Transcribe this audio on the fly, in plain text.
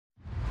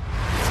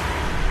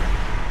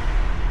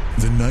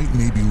The night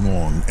may be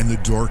long and the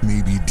dark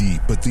may be deep,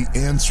 but the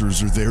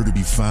answers are there to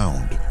be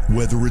found.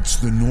 Whether it's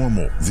the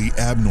normal, the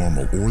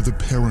abnormal, or the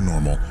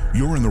paranormal,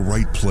 you're in the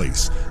right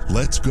place.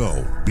 Let's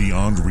go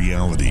beyond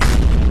reality.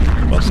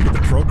 Welcome to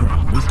the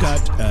program. We've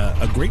got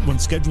a great one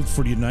scheduled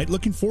for tonight.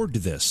 Looking forward to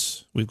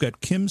this. We've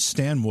got Kim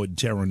Stanwood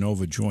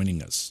Terranova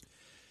joining us.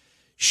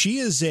 She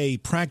is a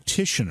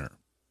practitioner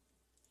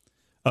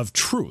of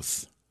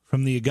truth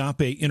from the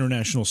Agape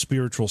International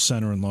Spiritual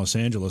Center in Los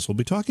Angeles. We'll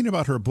be talking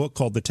about her book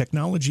called The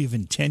Technology of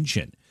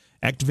Intention,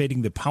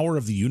 Activating the Power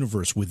of the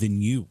Universe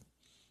Within You.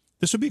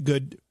 This will be a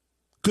good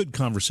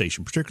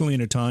conversation, particularly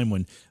in a time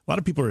when a lot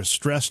of people are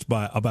stressed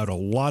about a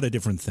lot of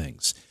different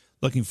things.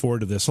 Looking forward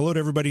to this. Hello to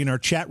everybody in our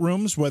chat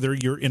rooms, whether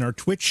you're in our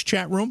Twitch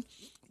chat room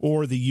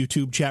or the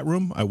YouTube chat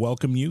room. I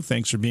welcome you.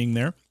 Thanks for being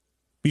there.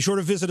 Be sure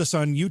to visit us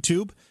on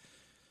YouTube.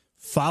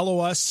 Follow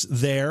us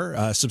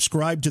there.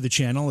 Subscribe to the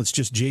channel. It's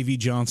just J.V.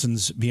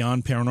 Johnson's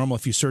Beyond Paranormal.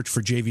 If you search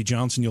for J.V.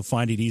 Johnson, you'll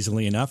find it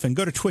easily enough. And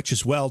go to Twitch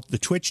as well. The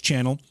Twitch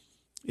channel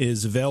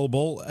is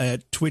available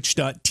at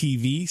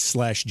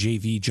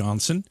twitch.tv/JV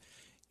Johnson.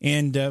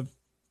 And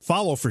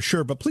follow for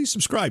sure, but please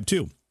subscribe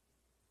too.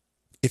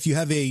 If you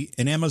have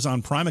an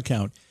Amazon Prime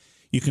account,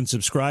 you can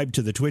subscribe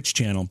to the Twitch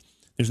channel.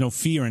 There's no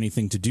fee or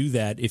anything to do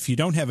that. If you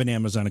don't have an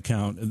Amazon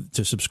account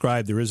to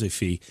subscribe, there is a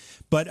fee.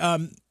 But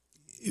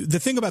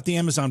the thing about the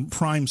Amazon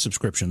Prime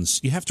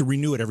subscriptions, you have to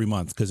renew it every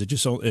month because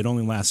it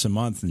only lasts a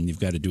month and you've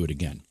got to do it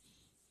again.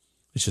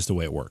 It's just the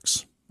way it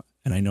works.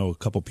 And I know a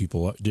couple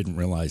people didn't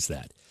realize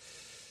that.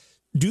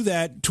 Do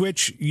that,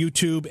 Twitch,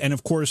 YouTube, and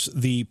of course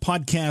the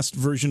podcast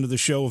version of the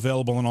show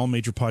available on all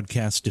major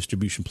podcast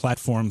distribution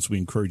platforms. We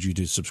encourage you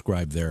to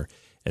subscribe there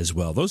as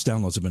well. Those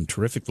downloads have been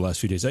terrific the last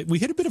few days. We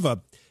hit a bit of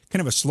a kind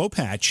of a slow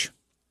patch.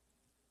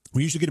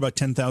 We usually get about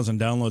 10,000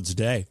 downloads a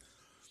day.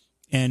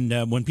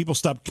 And when people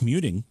stopped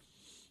commuting,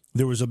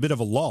 there was a bit of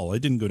a lull.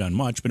 It didn't go down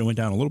much, but it went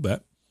down a little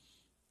bit.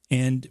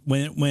 And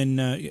when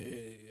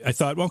I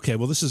thought, okay,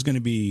 well, this is going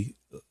to be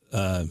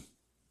a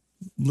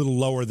little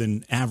lower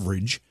than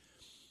average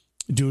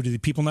due to the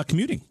people not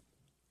commuting.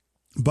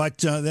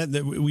 But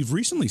we've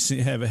recently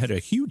have had a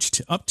huge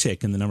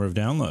uptick in the number of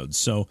downloads.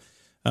 So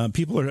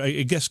people are,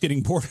 I guess,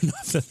 getting bored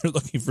enough that they're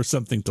looking for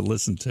something to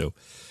listen to.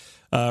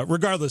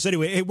 Regardless,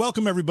 anyway, hey,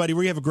 welcome, everybody.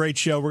 We have a great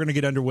show. We're going to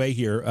get underway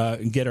here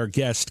and get our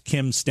guest,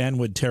 Kim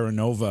Stanwood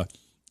Terranova,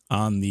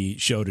 on the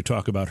show to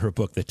talk about her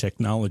book, The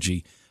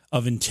Technology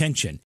of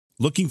Intention.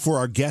 Looking for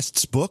our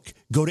guest's book?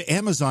 Go to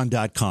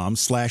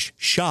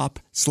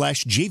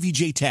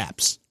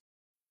amazon.com/shop/JVJTaps.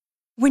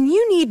 When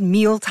you need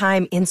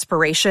mealtime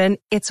inspiration,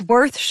 it's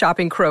worth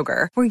shopping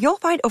Kroger, where you'll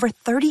find over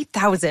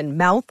 30,000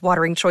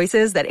 mouth-watering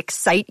choices that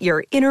excite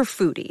your inner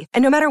foodie.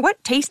 And no matter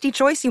what tasty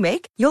choice you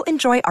make, you'll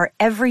enjoy our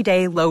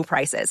everyday low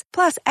prices,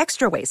 plus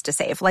extra ways to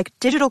save, like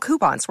digital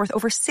coupons worth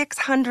over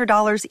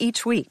 $600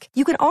 each week.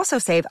 You can also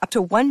save up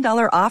to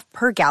 $1 off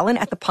per gallon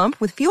at the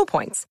pump with fuel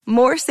points.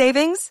 More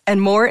savings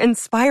and more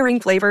inspiring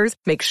flavors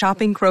make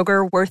shopping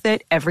Kroger worth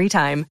it every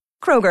time.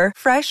 Kroger,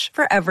 fresh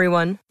for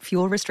everyone.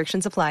 Fuel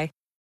restrictions apply.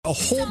 A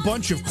whole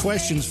bunch of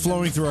questions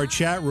flowing through our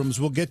chat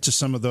rooms. We'll get to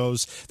some of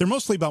those. They're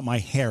mostly about my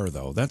hair,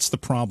 though. That's the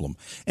problem.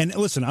 And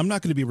listen, I'm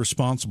not going to be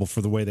responsible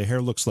for the way the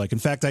hair looks like. In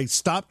fact, I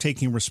stopped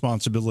taking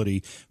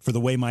responsibility for the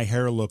way my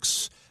hair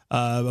looks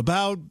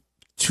about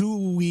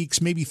 2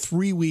 weeks, maybe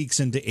 3 weeks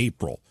into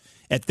April.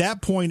 At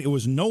that point, it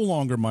was no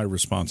longer my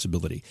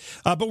responsibility.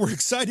 But we're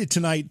excited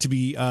tonight to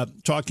be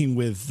talking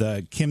with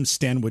Kim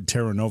Stanwood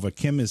Terranova.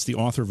 Kim is the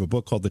author of a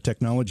book called The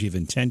Technology of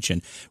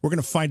Intention. We're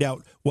going to find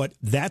out what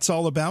that's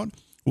all about,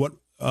 what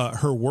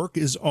her work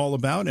is all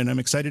about, and I'm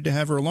excited to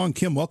have her along.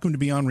 Kim, welcome to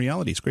Beyond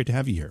Reality. It's great to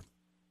have you here.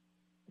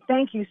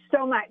 Thank you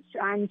so much.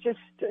 I'm just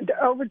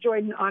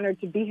overjoyed and honored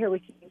to be here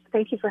with you.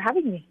 Thank you for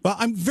having me. Well,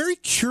 I'm very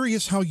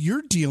curious how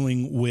you're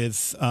dealing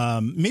with,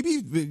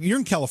 maybe you're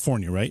in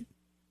California, right?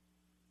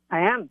 I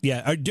am.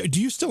 Yeah.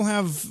 Do you still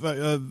have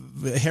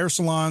hair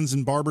salons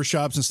and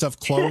barbershops and stuff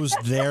closed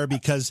there?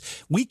 Because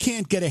we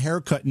can't get a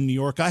haircut in New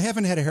York. I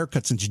haven't had a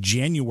haircut since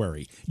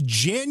January.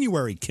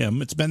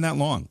 Kim. It's been that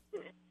long.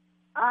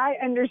 I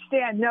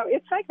understand. No,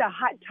 it's like the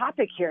hot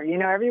topic here. You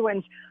know,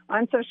 everyone's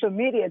on social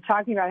media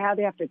talking about how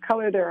they have to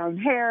color their own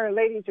hair.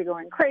 Ladies are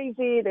going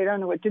crazy. They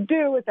don't know what to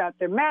do without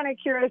their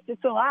manicurist.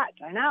 It's a lot.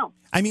 I know.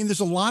 I mean,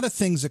 there's a lot of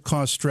things that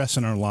cause stress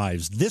in our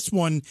lives. This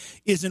one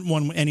isn't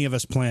one any of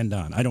us planned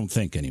on. I don't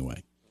think,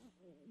 anyway.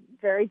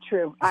 Very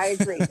true. I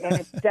agree. And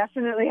it's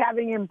definitely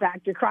having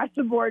impact across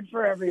the board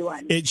for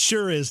everyone. It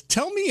sure is.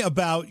 Tell me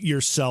about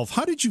yourself.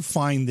 How did you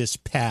find this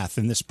path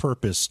and this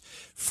purpose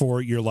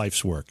for your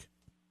life's work?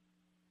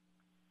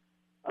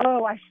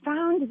 Oh, I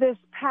found this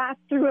path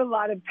through a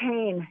lot of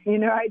pain. You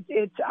know, I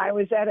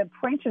was at a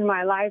point in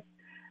my life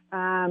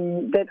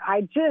that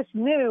I just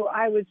knew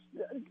I was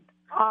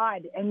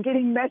odd and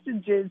getting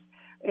messages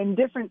in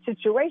different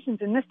situations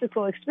and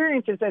mystical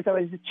experiences as I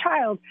was a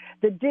child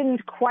that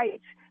didn't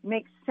quite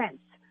make sense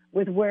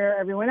with where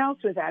everyone else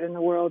was at in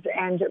the world.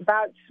 And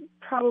about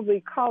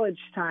probably college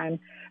time,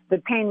 the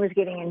pain was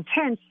getting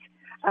intense.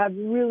 of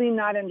really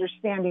not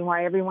understanding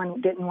why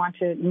everyone didn't want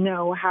to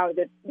know how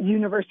the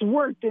universe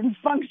worked and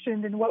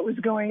functioned and what was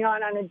going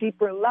on a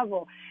deeper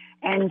level.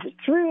 And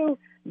through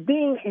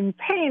being in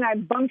pain, I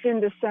bumped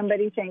into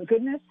somebody, thank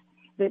goodness,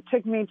 that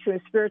took me to a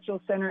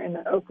spiritual center in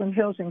the Oakland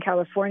Hills in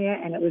California.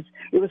 And it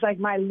was like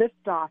my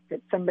liftoff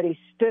that somebody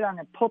stood on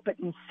a pulpit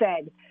and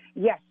said,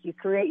 yes, you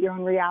create your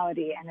own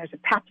reality and there's a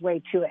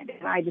pathway to it.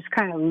 And I just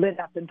kind of lit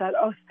up and thought,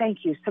 oh, thank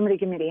you. Somebody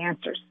give me the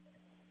answers.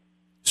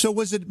 So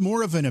was it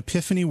more of an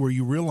epiphany where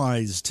you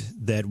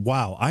realized that,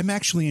 wow, I'm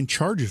actually in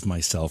charge of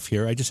myself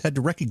here? I just had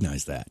to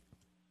recognize that.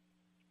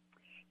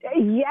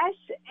 Yes,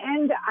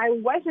 and I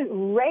wasn't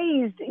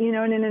raised, in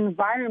an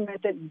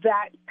environment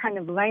that kind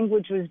of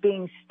language was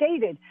being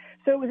stated.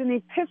 So it was an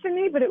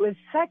epiphany, but it was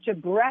such a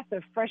breath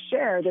of fresh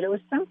air that it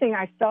was something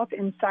I felt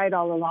inside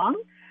all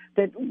along,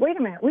 that, wait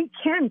a minute, we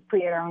can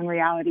create our own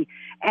reality.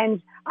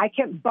 And I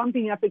kept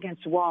bumping up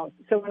against walls.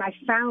 So when I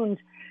found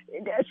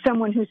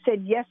someone who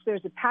said, yes,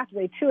 there's a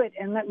pathway to it,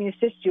 and let me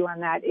assist you on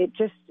that,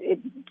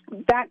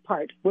 that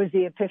part was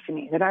the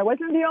epiphany, that I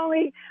wasn't the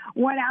only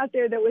one out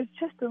there that was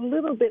just a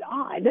little bit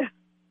odd.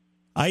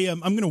 I'm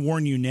going to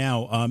warn you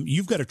now.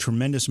 You've got a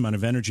tremendous amount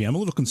of energy. I'm a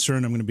little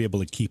concerned I'm going to be able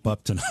to keep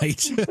up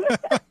tonight.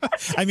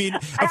 I mean,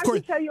 of I course.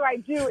 have to tell you, I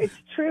do. It's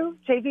true,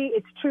 JV.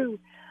 It's true.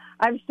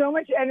 I have so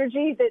much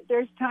energy that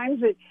there's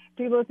times that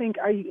people think,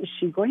 is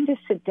she going to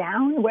sit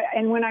down?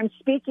 And when I'm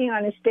speaking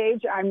on a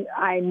stage,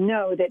 I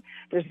know that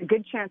there's a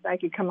good chance I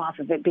could come off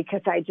of it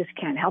because I just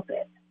can't help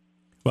it.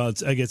 Well,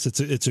 I guess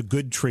it's a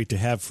good trait to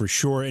have for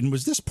sure. And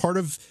was this part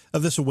of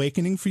this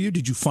awakening for you?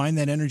 Did you find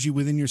that energy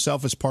within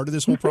yourself as part of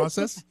this whole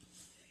process?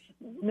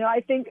 No, I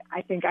think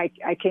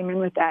I came in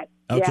with that.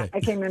 Okay. Yeah, I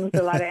came in with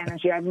a lot of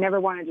energy. I've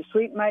never wanted to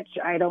sleep much.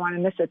 I don't want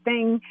to miss a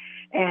thing.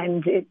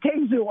 And it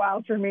takes a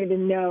while for me to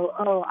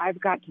know, I've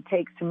got to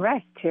take some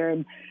rest here.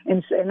 And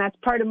that's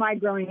part of my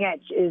growing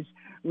edge is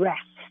rest.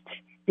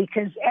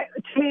 Because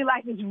to me,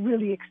 life is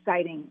really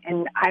exciting,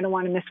 and I don't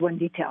want to miss one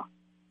detail.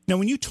 Now,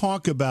 when you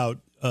talk about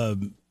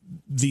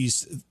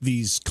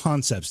these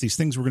concepts, these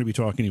things we're going to be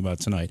talking about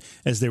tonight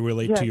as they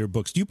relate to your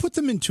books, do you put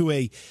them into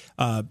an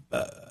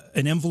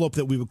envelope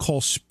that we would call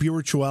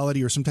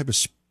spirituality or some type of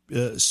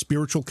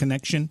spiritual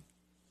connection?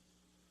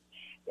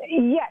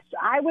 Yes,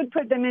 I would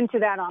put them into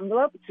that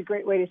envelope. It's a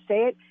great way to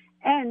say it.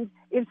 And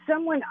if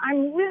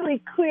I'm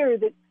really clear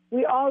that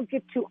we all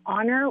get to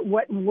honor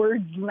what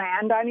words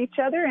land on each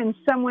other, and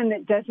someone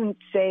that doesn't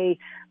say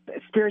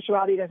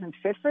spirituality doesn't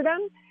fit for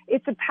them,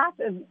 it's a path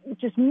of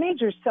just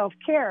major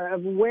self-care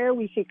of where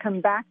we could come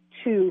back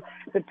to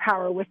the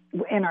power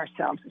within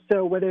ourselves.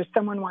 So whether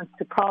someone wants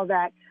to call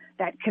that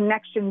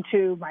connection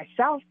to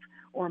myself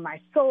or my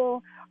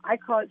soul, I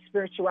call it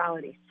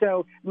spirituality.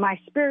 So my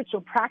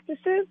spiritual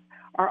practices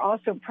are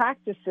also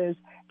practices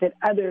that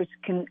others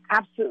can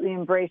absolutely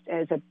embrace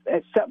as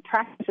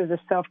practices of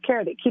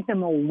self-care that keep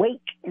them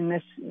awake in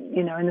this,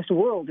 in this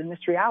world, in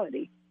this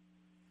reality.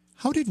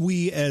 How did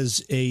we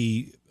as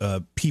a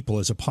people,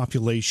 as a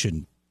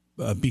population,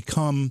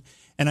 become,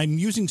 and I'm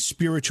using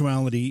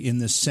spirituality in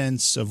the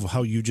sense of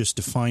how you just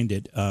defined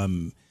it,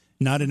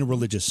 not in a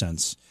religious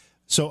sense.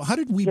 So how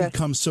did we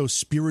become so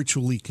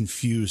spiritually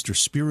confused or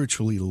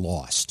spiritually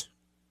lost?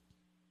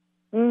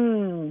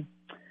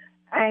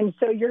 And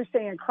so you're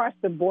saying across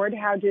the board,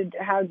 how did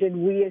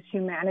we as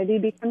humanity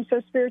become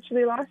so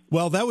spiritually lost?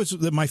 Well, that was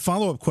my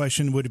follow-up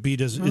question would be,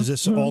 is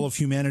this all of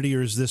humanity,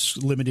 or is this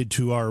limited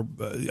to our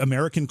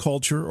American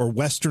culture or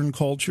Western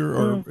culture,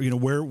 or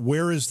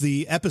where is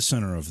the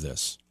epicenter of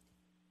this?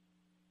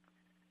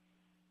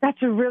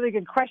 That's a really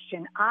good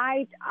question.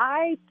 I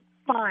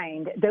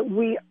find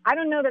that I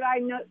don't know that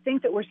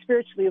think that we're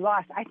spiritually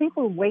lost. I think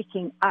we're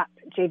waking up,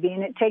 JV,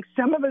 and it takes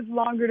some of us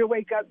longer to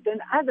wake up than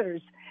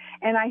others.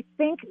 And I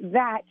think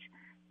that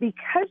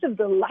because of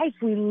the life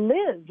we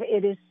live,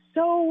 it is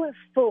so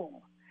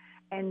full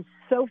and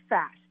so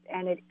fast.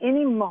 And at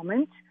any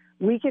moment,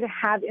 we could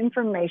have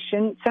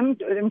information, some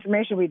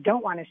information we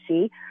don't want to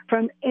see,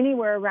 from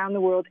anywhere around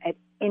the world at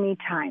any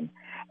time.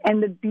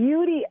 And the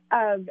beauty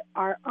of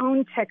our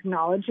own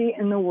technology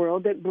in the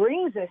world that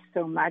brings us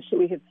so much that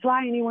we could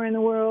fly anywhere in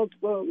the world,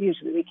 well,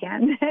 usually we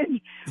can,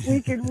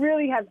 we could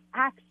really have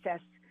access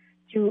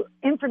to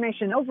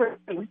information over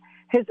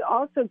has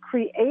also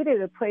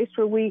created a place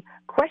where we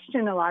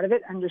question a lot of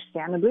it,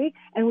 understandably,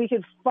 and we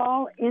could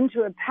fall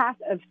into a path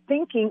of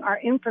thinking our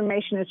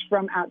information is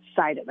from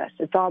outside of us.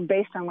 It's all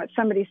based on what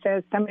somebody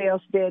says, somebody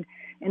else did.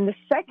 And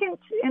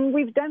and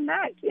we've done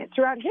that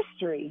throughout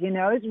history,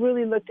 is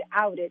really looked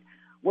out at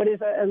what does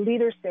a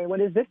leader say, what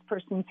does this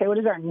person say, what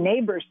does our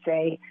neighbor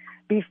say,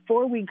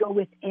 before we go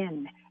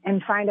within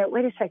and find out,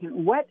 wait a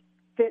second, what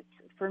fits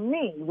for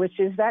me,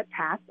 which is that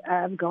path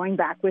of going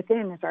back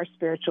within is our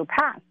spiritual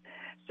path.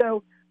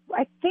 So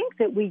I think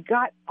that we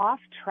got off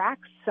track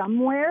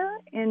somewhere,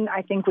 and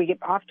I think we get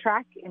off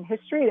track in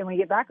history, then we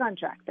get back on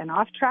track, then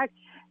off track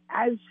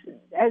as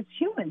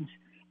humans.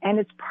 And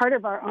it's part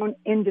of our own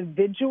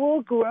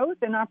individual growth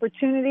and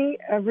opportunity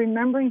of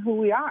remembering who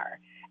we are.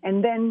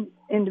 And then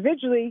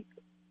individually,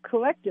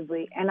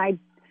 collectively. And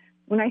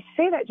when I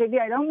say that, JV,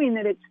 I don't mean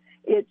that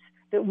it's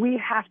that we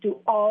have to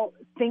all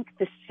think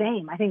the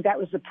same. I think that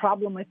was the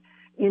problem with,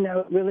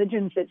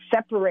 religions that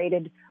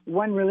separated.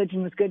 One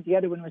religion was good, the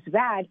other one was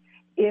bad.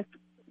 If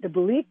the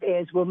belief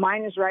is, well,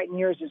 mine is right and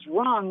yours is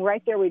wrong,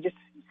 right there we just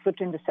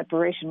slipped into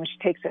separation, which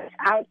takes us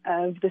out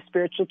of the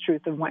spiritual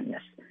truth of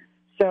oneness.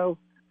 So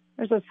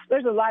there's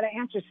a lot of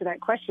answers to that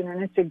question,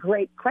 and it's a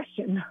great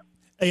question.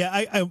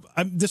 Yeah,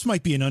 this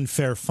might be an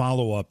unfair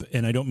follow-up,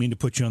 and I don't mean to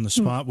put you on the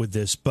spot with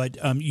this, but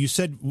you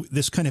said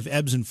this kind of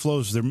ebbs and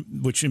flows,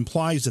 which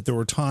implies that there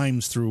were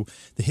times through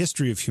the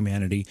history of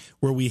humanity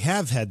where we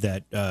have had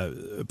that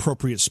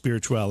appropriate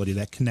spirituality,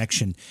 that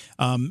connection,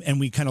 and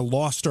we kind of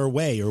lost our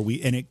way,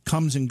 and it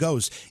comes and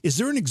goes. Is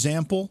there an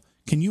example?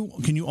 Can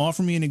you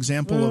offer me an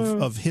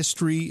example of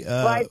history,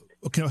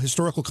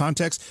 historical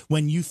context,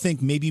 when you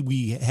think maybe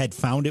we had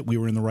found it, we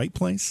were in the right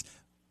place,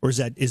 or is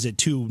it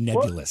too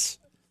nebulous?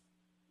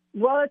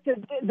 Well,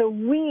 the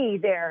we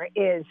there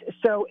is,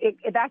 so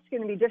that's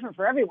going to be different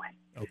for everyone.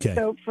 Okay.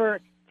 So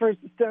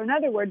so in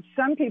other words,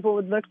 some people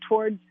would look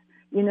towards,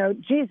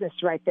 Jesus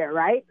right there,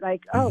 right?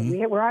 Like,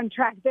 we're on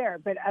track there,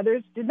 but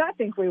others did not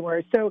think we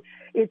were. So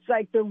it's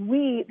like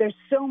there's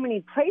so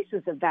many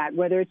places of that,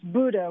 whether it's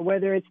Buddha,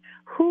 whether it's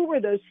who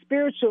were those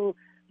spiritual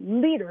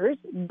leaders,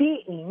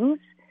 beings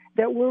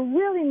that were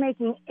really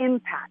making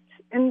impact.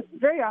 And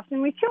very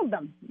often we killed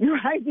them,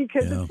 right?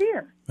 Because of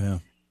fear. Yeah.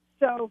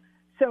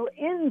 So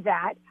in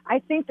that, I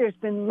think there's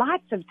been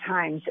lots of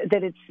times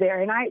that it's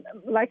there. And I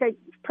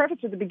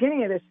prefaced at the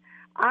beginning of this,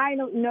 I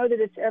don't know that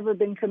it's ever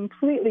been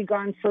completely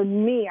gone for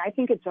me. I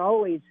think it's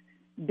always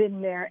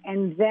been there.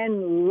 And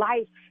then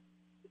life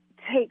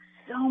takes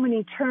so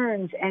many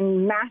turns,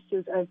 and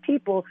masses of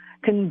people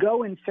can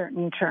go in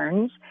certain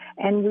turns.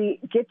 And we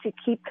get to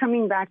keep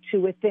coming back to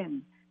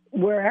within,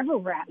 wherever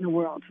we're at in the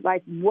world.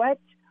 Like, what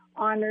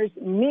honors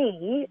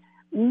me,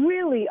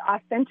 really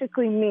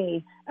authentically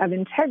me, of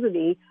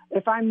integrity?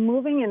 If I'm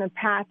moving in a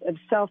path of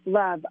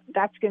self-love,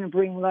 that's going to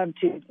bring love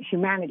to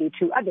humanity,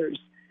 to others.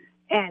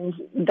 And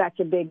that's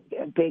a big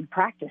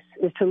practice,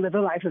 is to live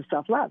a life of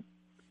self-love.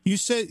 You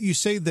say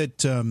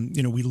that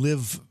we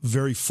live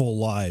very full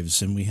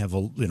lives, and we have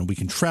we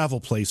can travel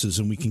places,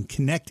 and we can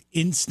connect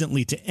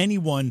instantly to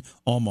anyone,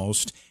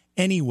 almost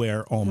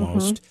anywhere,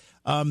 almost.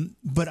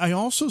 But I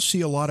also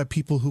see a lot of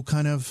people who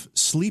kind of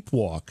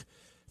sleepwalk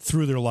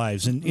through their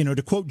lives, and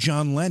to quote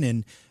John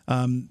Lennon,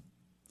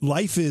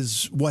 life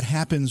is what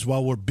happens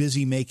while we're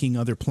busy making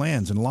other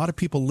plans, and a lot of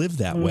people live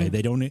that way.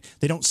 They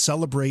don't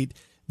celebrate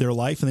their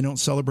life, and they don't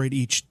celebrate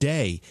each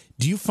day.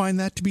 Do you find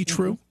that to be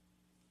true?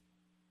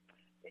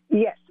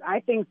 Yes, I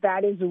think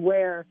that is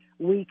where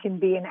we can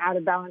be in out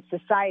of balance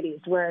societies,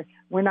 where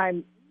when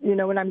I'm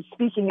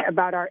speaking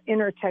about our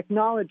inner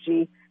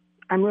technology,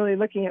 I'm really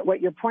looking at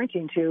what you're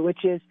pointing to,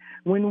 which is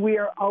when we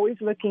are always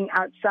looking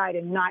outside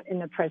and not in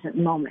the present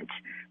moment.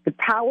 The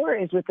power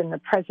is within the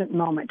present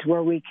moment,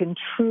 where we can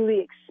truly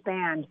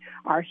expand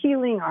our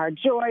healing, our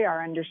joy,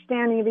 our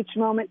understanding of each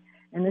moment.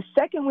 And the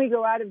second we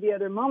go out of the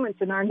other moments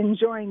and aren't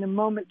enjoying the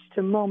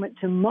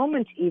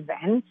moment-to-moment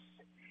events,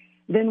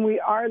 then we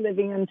are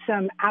living in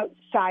some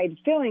outside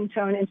feeling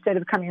tone instead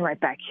of coming right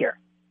back here.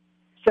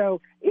 So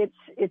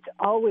it's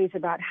always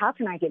about, how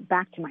can I get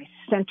back to my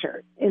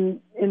center? In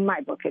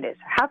my book it is.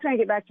 How can I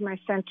get back to my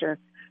center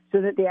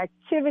so that the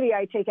activity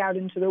I take out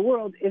into the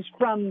world is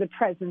from the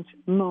present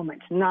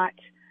moment, not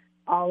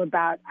all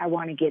about, I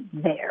want to get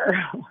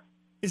there.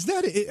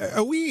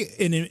 Are we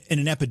in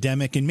an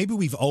epidemic? And maybe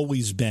we've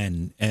always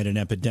been at an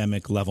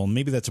epidemic level.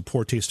 Maybe that's a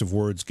poor taste of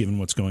words given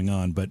what's going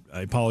on, but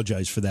I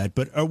apologize for that.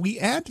 But are we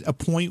at a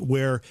point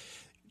where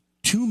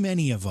too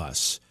many of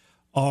us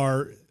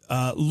are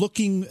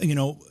looking,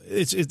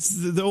 it's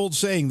the old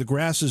saying, the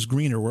grass is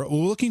greener. We're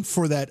looking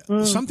for that,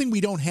 something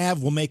we don't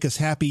have will make us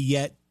happy,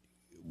 yet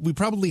we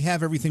probably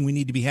have everything we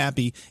need to be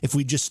happy if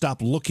we just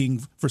stop looking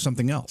for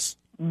something else.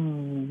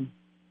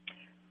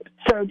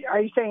 So are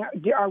you saying,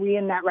 are we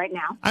in that right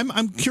now?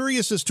 I'm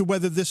curious as to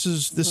whether this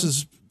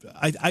is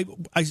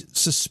I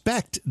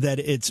suspect that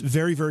it's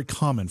very, very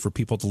common for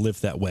people to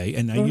live that way.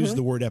 And I use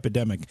the word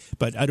epidemic,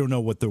 but I don't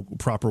know what the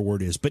proper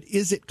word is. But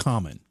is it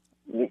common?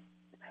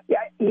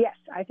 Yes,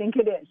 I think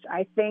it is.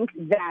 I think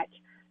that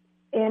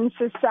in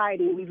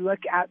society, we look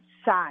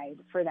outside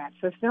for that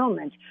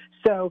fulfillment.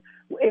 So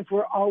if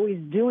we're always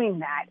doing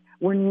that,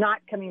 we're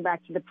not coming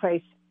back to the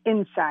place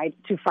inside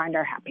to find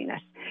our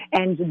happiness.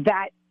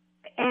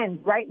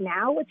 And right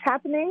now, what's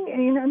happening,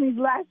 in these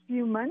last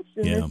few months,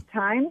 in this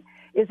time,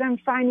 is I'm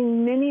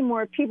finding many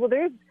more people.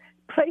 There's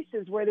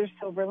places where there's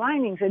silver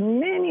linings, and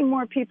many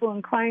more people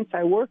and clients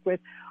I work with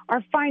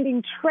are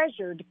finding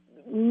treasured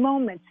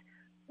moments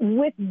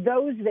with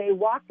those they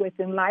walk with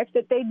in life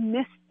that they'd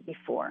missed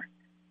before.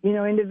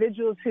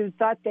 Individuals who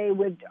thought they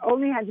would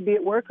only had to be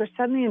at work are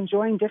suddenly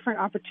enjoying different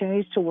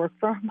opportunities to work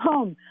from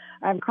home.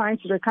 I have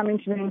clients that are coming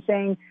to me and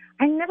saying,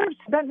 I never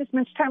spent this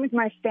much time with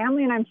my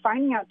family, and I'm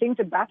finding out things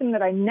about them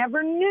that I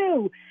never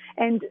knew.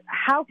 And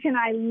how can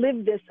I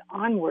live this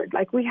onward?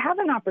 Like, we have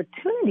an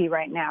opportunity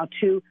right now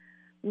to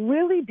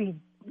really be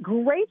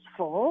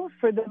grateful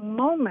for the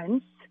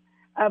moments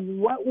of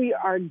what we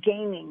are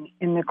gaining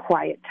in the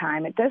quiet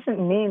time. It doesn't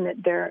mean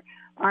that there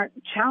aren't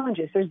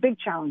challenges. There's big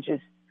challenges,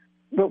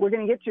 but we're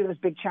going to get through those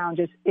big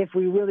challenges if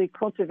we really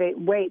cultivate,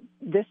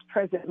 this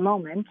present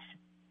moment.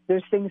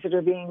 There's things that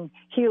are being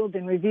healed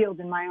and revealed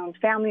in my own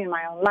family, in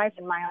my own life,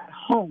 in my own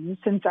home,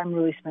 since I'm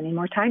really spending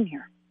more time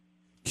here.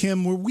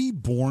 Kim, were we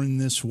born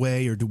this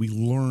way, or do we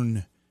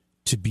learn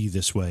to be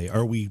this way?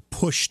 Are we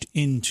pushed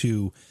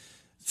into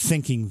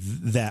thinking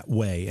that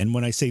way? And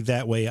when I say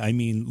that way, I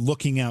mean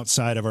looking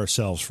outside of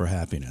ourselves for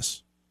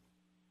happiness.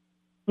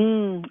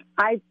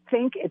 I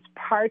think it's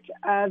part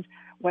of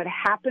what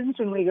happens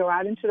when we go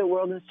out into the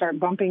world and start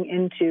bumping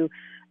into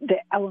the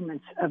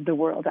elements of the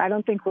world. I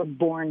don't think we're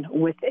born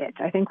with it.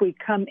 I think we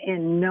come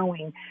in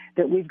knowing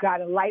that we've got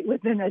a light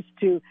within us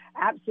to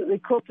absolutely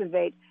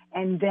cultivate,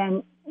 and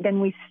then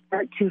we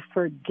start to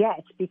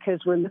forget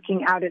because we're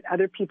looking out at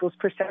other people's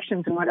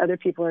perceptions and what other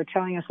people are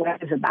telling us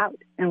life is about,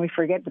 and we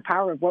forget the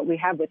power of what we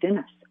have within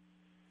us.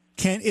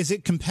 Is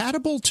it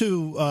compatible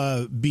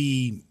to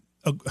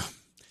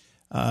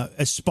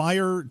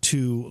aspire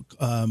to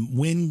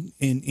win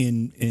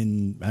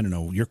in I don't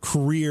know, your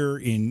career,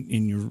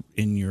 in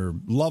your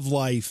love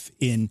life,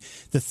 in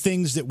the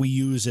things that we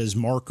use as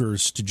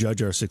markers to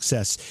judge our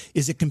success?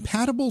 Is it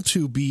compatible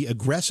to be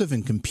aggressive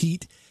and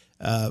compete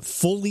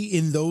fully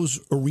in those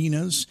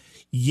arenas,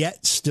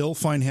 yet still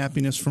find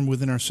happiness from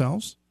within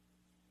ourselves?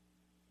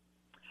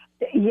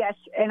 Yes,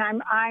 and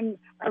I'm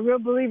a real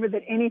believer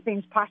that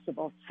anything's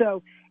possible.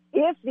 So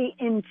if the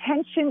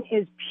intention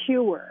is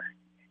pure,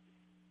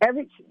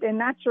 and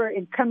that's where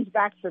it comes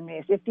back for me,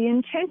 is if the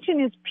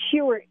intention is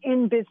pure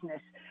in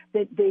business,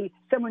 that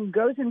someone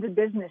goes into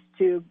business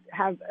to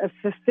have a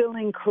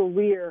fulfilling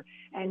career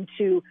and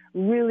to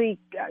really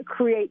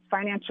create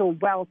financial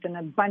wealth and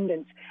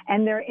abundance,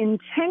 and their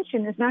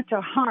intention is not to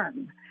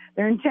harm,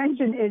 their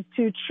intention is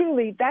to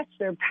truly, that's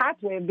their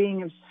pathway of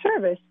being of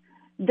service,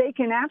 they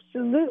can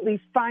absolutely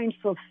find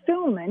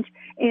fulfillment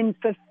in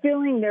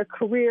fulfilling their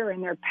career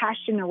and their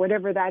passion or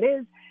whatever that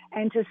is,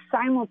 and to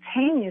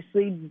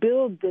simultaneously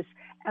build this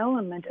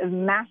element of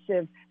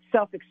massive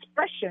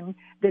self-expression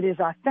that is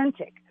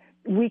authentic.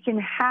 We can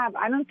have,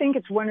 I don't think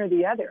it's one or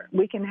the other.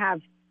 We can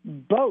have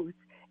both.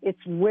 It's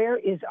where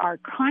is our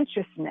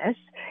consciousness?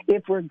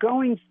 If we're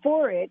going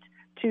for it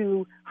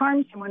to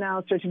harm someone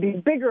else or to be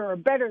bigger or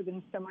better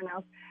than someone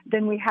else,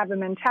 then we have a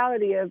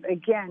mentality of,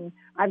 again,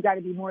 I've got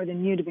to be more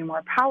than you to be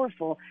more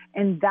powerful.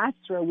 And that's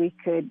where we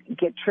could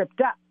get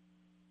tripped up.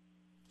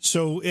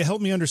 So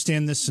help me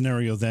understand this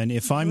scenario then.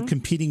 If I'm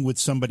competing with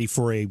somebody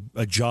for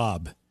a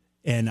job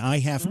and I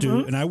have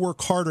to, and I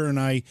work harder and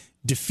I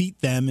defeat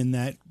them in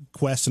that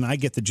quest and I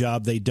get the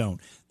job, they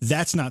don't.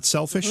 That's not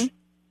selfish?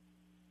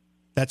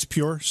 That's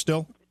pure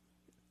still,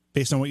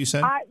 based on what you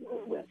said?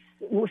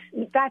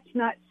 That's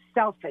not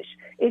selfish.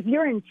 If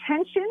your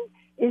intention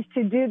is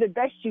to do the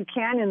best you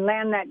can and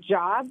land that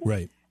job,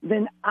 right,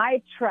 then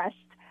I trust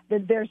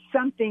that there's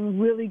something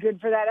really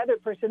good for that other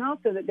person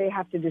also that they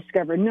have to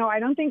discover. No, I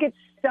don't think it's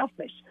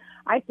selfish.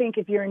 I think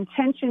if your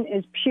intention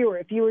is pure,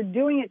 if you were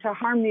doing it to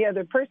harm the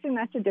other person,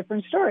 that's a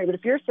different story. But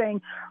if you're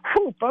saying,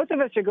 both of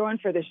us are going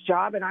for this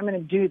job and I'm going to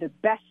do the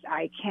best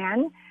I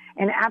can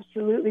and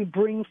absolutely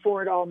bring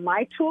forward all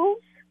my tools,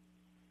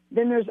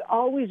 then there's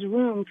always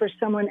room for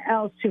someone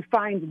else to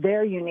find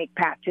their unique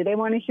path. Do they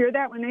want to hear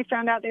that when they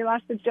found out they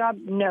lost the job?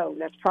 No,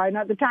 that's probably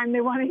not the time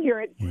they want to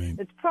hear it. Right.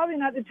 It's probably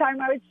not the time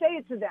I would say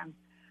it to them.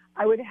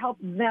 I would help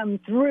them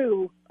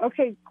through,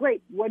 okay,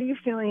 great, what are you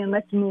feeling? And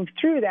let's move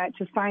through that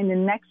to find the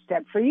next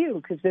step for you,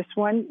 because this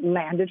one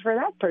landed for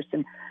that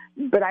person.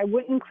 But I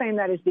wouldn't claim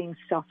that as being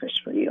selfish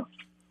for you.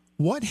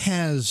 What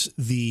has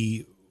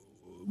the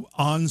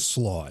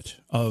onslaught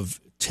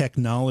of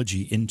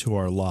technology into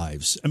our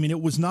lives? I mean,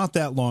 it was not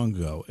that long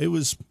ago. It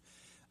was,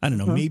 I don't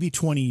know, maybe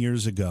 20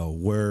 years ago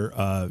where,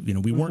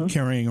 we weren't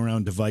carrying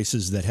around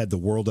devices that had the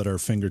world at our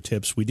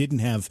fingertips. We didn't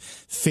have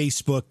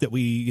Facebook that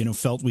we,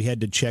 felt we had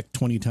to check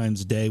 20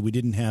 times a day. We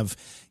didn't have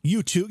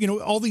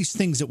YouTube, all these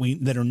things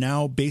that are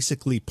now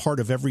basically part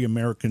of every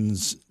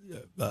American's,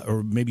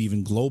 or maybe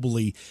even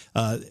globally,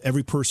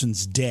 every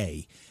person's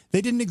day.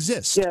 They didn't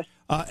exist. Yes.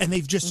 And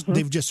they've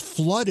just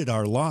flooded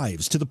our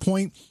lives to the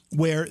point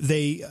where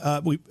they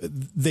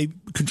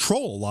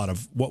control a lot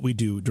of what we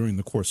do during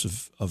the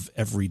course of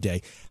every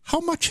day. How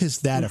much has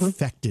that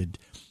affected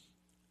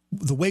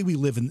the way we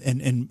live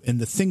and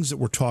the things that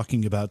we're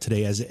talking about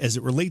today as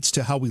it relates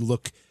to how we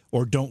look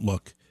or don't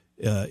look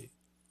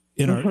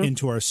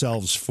into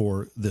ourselves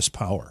for this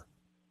power?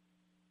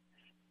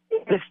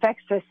 It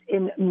affects us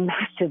in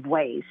massive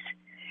ways.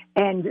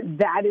 And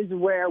that is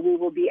where we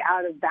will be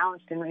out of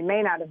balance and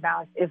remain out of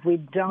balance if we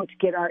don't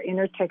get our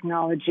inner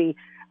technology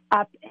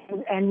up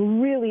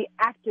and really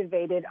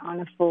activated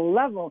on a full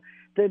level.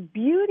 The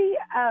beauty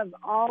of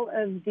all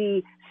of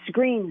the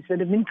screens that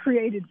have been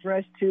created for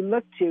us to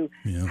look to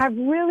have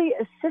really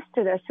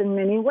assisted us in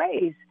many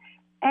ways.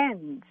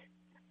 And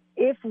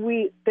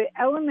the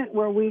element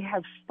where we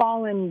have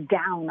fallen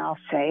down, I'll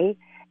say,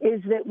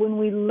 is that when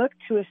we look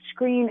to a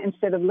screen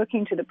instead of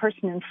looking to the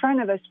person in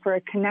front of us for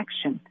a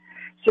connection,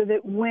 so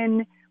that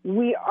when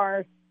we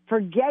are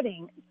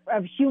forgetting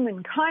of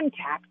human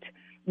contact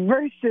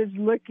versus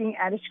looking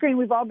at a screen.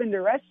 We've all been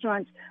to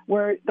restaurants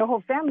where the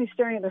whole family's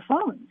staring at their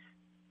phones.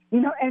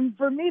 And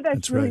for me,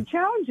 that's really right.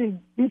 challenging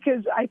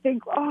because I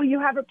think, oh, you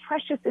have a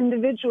precious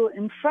individual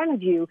in front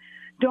of you.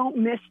 Don't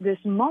miss this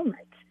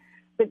moment.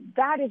 But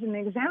that is an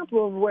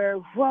example of where,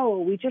 whoa,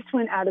 we just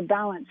went out of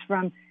balance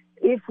from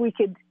if we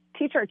could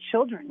teach our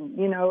children,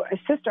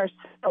 assist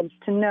ourselves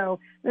to know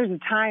there's a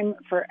time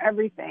for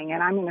everything.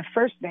 And I'm going to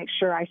first make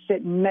sure I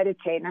sit and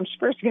meditate. And I'm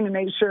first going to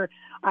make sure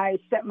I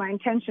set my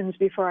intentions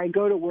before I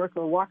go to work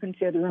or walk into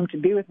the other room to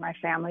be with my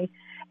family.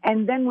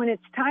 And then when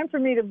it's time for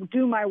me to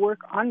do my work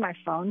on my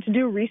phone, to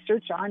do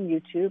research on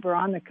YouTube or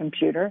on the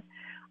computer,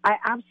 I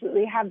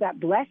absolutely have that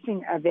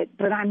blessing of it,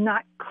 but I'm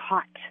not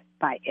caught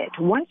by it.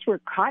 Once we're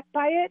caught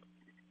by it,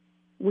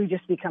 we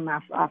just become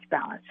off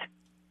balance.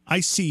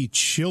 I see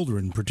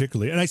children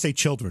particularly, and I say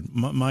children.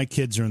 My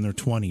kids are in their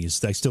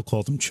 20s. I still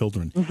call them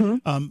children.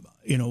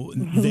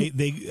 Mm-hmm.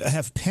 They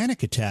have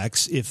panic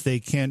attacks if they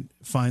can't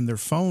find their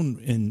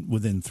phone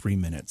within 3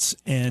 minutes.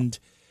 And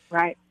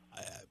right,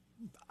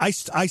 I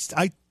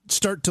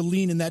start to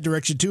lean in that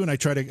direction too, and I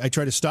try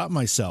to stop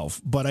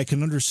myself. But I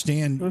can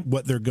understand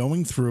what they're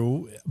going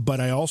through. But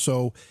I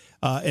also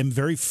am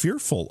very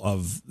fearful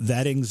of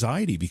that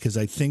anxiety because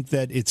I think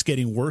that it's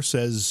getting worse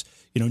as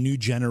new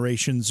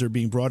generations are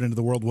being brought into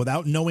the world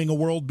without knowing a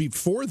world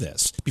before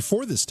this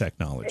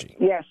technology.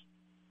 Yes,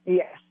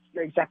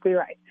 you're exactly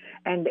right.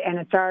 And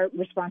it's our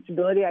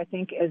responsibility, I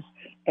think,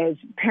 as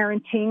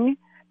parenting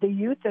the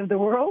youth of the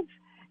world,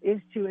 is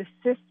to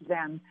assist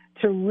them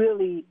to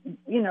really,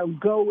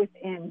 go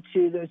within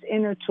to those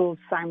inner tools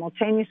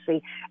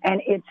simultaneously.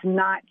 And it's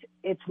not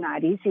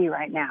easy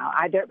right now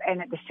either. And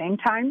at the same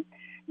time,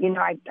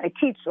 I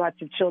teach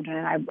lots of children,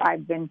 and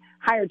I've been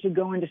hired to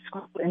go into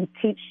school and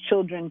teach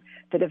children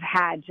that have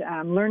had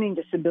learning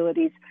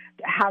disabilities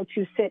how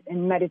to sit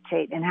and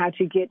meditate and how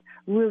to get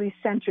really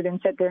centered and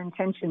set their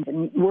intentions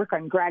and work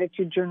on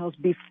gratitude journals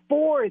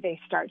before they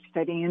start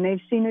studying. And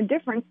they've seen a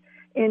difference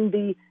in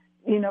the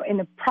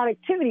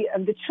productivity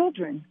of the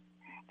children.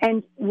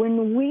 And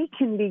when we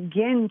can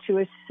begin to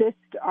assist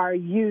our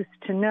youth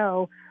to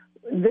know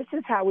this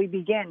is how we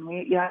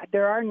begin,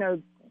 there are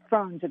no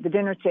phones at the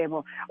dinner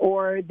table,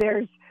 or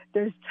there's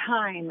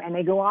time, and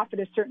they go off at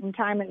a certain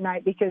time at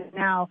night because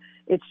now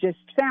it's just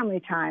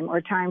family time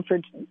or time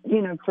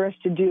for us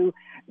to do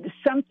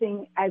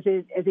something as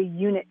a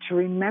unit to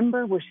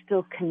remember we're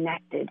still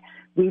connected.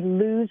 We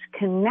lose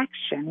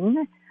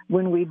connection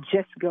when we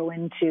just go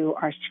into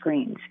our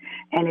screens,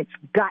 and it's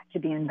got to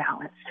be in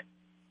balance.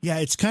 Yeah,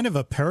 it's kind of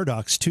a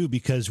paradox, too,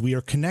 because we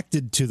are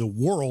connected to the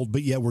world,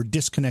 but yet we're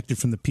disconnected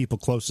from the people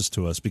closest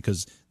to us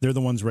because they're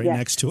the ones right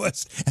next to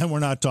us, and we're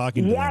not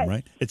talking to them,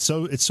 right? It's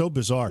so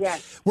bizarre.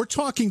 Yes. We're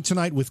talking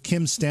tonight with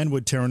Kim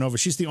Stanwood-Terranova.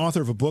 She's the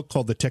author of a book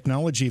called The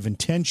Technology of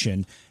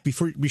Intention. Be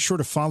sure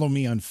to follow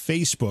me on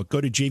Facebook.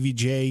 Go to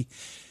JVJ.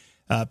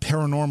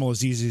 Paranormal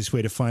is the easiest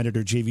way to find it,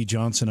 or JV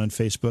Johnson on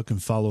Facebook,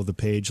 and follow the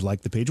page,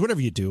 like the page,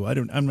 whatever you do.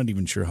 I'm not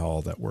even sure how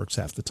all that works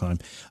half the time.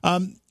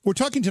 We're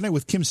talking tonight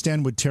with Kim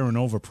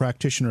Stanwood-Terranova,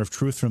 practitioner of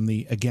truth from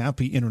the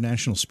Agape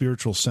International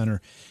Spiritual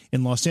Center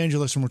in Los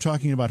Angeles, and we're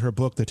talking about her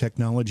book, The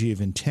Technology of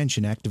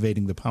Intention,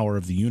 Activating the Power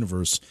of the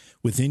Universe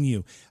Within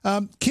You.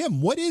 Kim,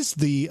 what is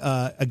the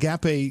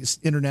Agape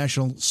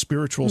International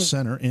Spiritual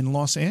Center in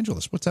Los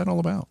Angeles? What's that all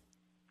about?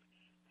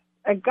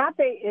 Agape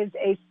is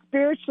a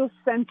spiritual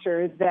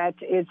center that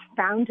is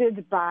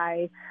founded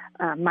by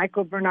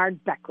Michael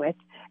Bernard Beckwith,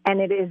 and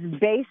it is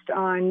based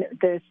on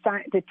the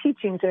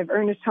teachings of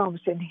Ernest Holmes,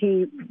 and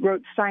he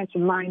wrote Science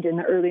of Mind in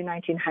the early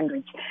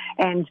 1900s.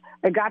 And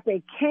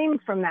Agape came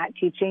from that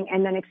teaching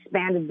and then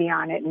expanded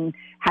beyond it and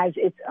has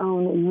its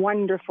own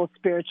wonderful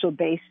spiritual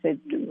base that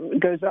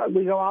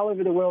we go all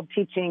over the world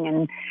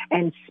teaching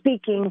and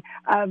speaking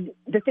of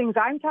the things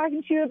I'm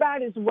talking to you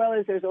about, as well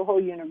as there's a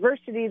whole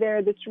university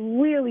there that's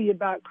really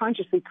about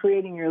consciously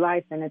creating your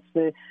life, and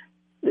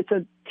it's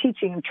a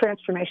teaching of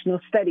transformational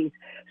studies.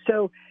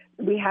 So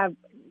we have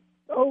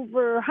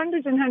over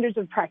hundreds and hundreds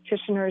of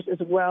practitioners, as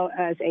well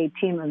as a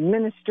team of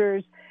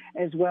ministers,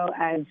 as well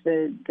as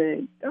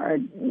our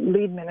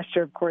lead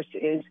minister, of course,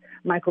 is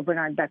Michael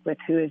Bernard Beckwith,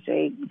 who is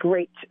a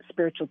great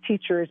spiritual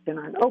teacher, has been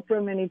on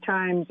Oprah many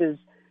times, has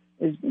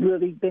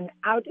really been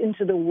out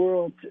into the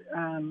world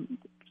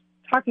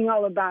talking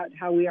all about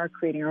how we are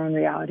creating our own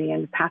reality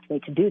and the pathway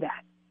to do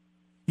that.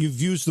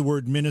 You've used the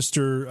word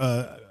minister.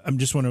 I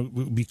just want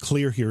to be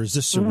clear here. Is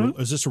this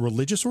a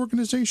religious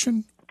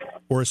organization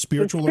or a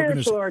spiritual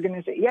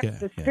organization? Yes,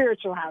 the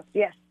spiritual house.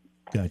 Yes.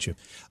 Gotcha.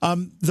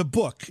 The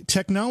book,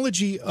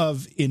 Technology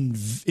of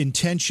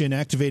Intention,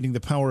 Activating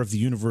the Power of the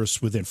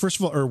Universe Within. First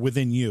of all, or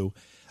within you.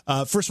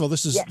 First of all,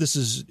 this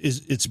is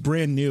it's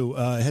brand new.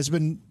 Has it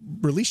been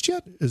released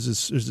yet? Is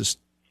this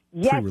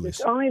pre-release?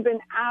 It's only been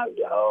out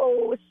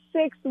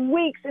 6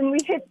 weeks, and we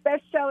hit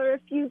bestseller a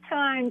few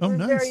times. We're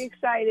nice. Very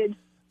excited.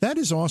 That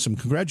is awesome.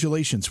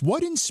 Congratulations.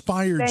 What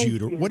inspired you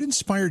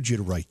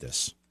to write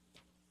this?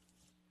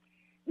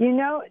 You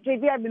know,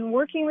 JV, I've been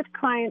working with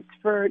clients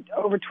for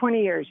over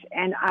 20 years,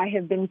 and I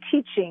have been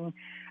teaching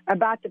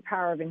about the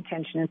power of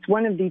intention. It's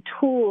one of the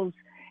tools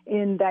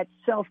in that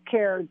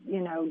self-care,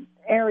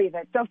 area,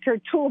 that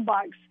self-care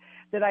toolbox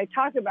that I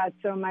talk about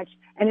so much,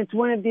 and it's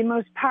one of the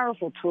most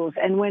powerful tools.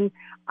 And when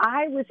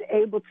I was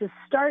able to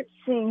start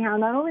seeing how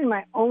not only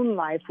my own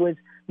life was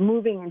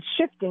moving and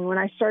shifting, when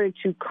I started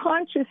to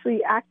consciously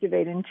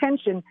activate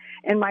intention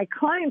and my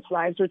clients'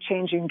 lives were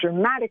changing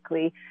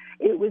dramatically,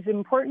 it was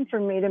important for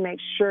me to make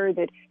sure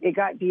that it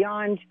got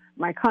beyond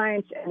my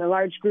clients and the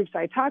large groups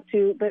I talk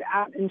to, but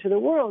out into the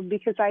world,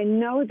 because I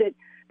know that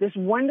this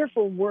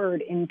wonderful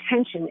word,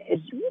 intention, is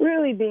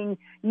really being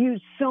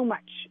used so much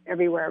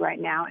everywhere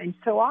right now. And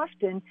so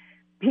often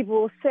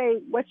people will say,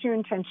 what's your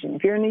intention?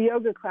 If you're in a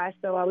yoga class,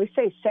 they'll always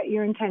say, set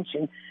your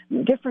intention.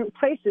 Different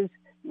places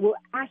will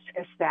ask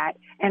us that.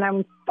 And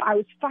I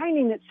was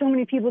finding that so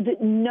many people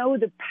didn't know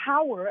the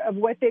power of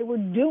what they were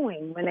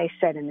doing when they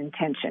set an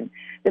intention,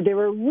 that they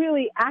were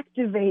really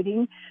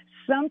activating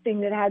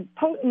something that had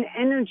potent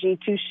energy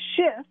to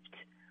shift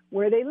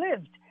where they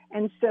lived.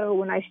 And so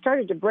when I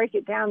started to break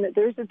it down, that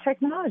there's a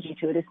technology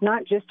to it. It's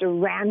not just a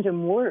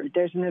random word.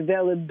 There's an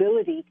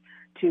availability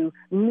to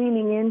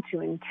leaning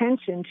into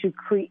intention to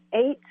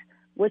create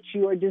what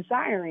you are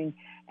desiring.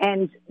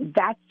 And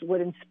that's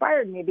what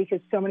inspired me, because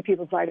so many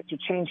people's lives are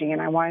changing.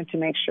 And I wanted to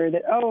make sure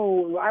that,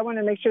 I want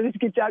to make sure this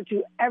gets out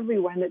to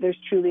everyone, that there's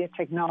truly a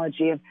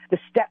technology of the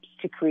steps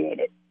to create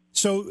it.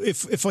 So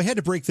if I had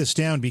to break this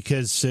down,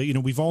 because,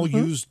 we've all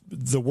used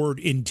the word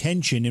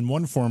intention in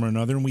one form or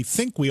another, and we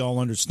think we all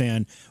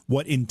understand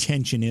what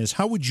intention is,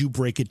 how would you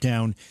break it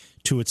down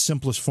to its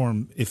simplest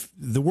form? If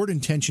the word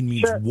intention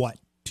means what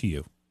to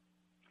you?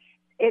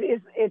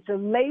 It's a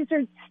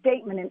lasered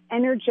statement, an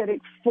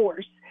energetic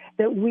force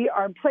that we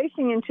are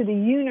placing into the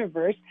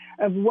universe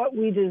of what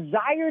we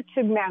desire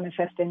to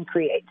manifest and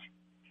create.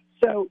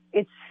 So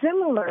it's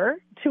similar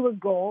to a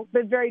goal,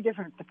 but very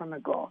different from a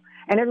goal.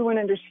 And everyone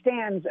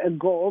understands a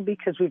goal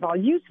because we've all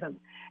used them.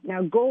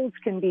 Now, goals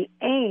can be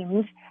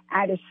aimed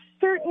at a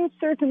certain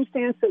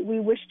circumstance that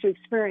we wish to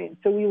experience.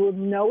 So we will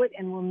know it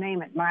and we'll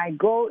name it. My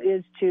goal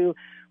is to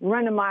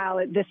run a mile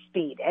at this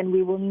speed, and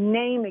we will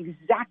name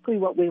exactly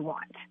what we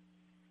want.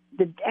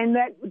 And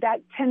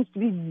that tends to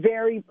be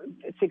very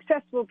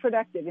successful,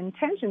 productive.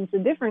 Intentions, the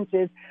difference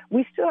is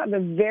we still have a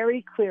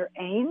very clear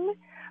aim,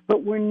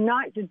 but we're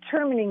not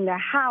determining the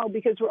how,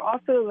 because we're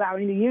also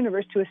allowing the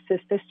universe to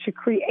assist us to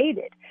create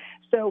it.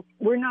 So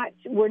we're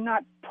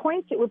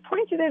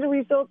pointed at a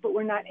result, but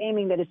we're not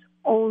aiming that it's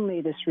only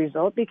this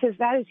result, because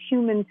that is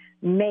human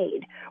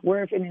made.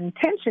 Where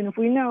if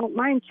we know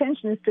my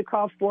intention is to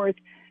call forth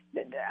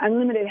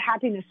unlimited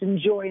happiness and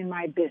joy in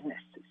my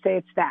business, say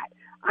it's that.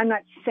 I'm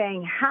not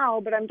saying how,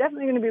 but I'm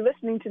definitely going to be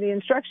listening to the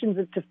instructions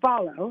to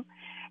follow.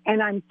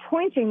 And I'm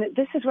pointing that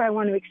this is what I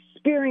want to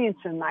experience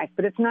in life.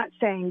 But it's not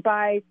saying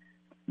by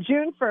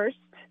June 1st,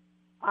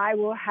 I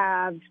will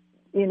have,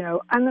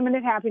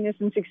 unlimited happiness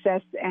and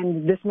success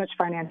and this much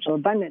financial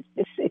abundance.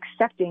 It's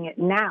accepting it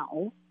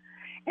now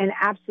and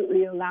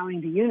absolutely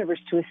allowing the universe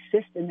to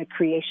assist in the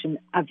creation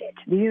of it.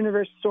 The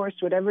universe, source,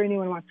 whatever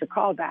anyone wants to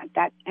call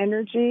that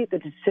energy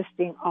that's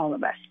assisting all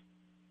of us.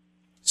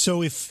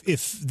 So if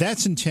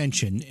that's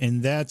intention,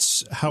 and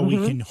that's how we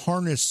can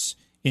harness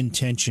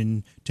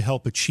intention to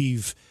help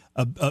achieve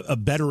a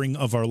bettering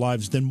of our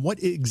lives, then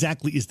what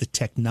exactly is the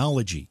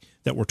technology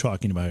that we're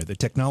talking about here, the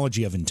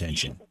technology of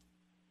intention?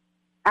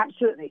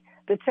 Absolutely.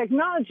 The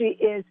technology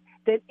is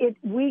that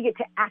we get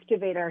to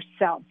activate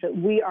ourselves, that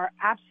we are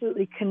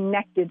absolutely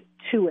connected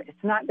to it.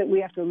 It's not that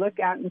we have to look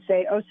out and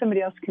say,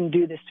 somebody else can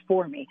do this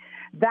for me.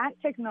 That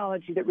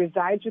technology that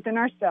resides within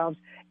ourselves,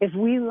 if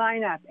we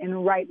line up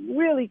and write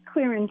really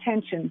clear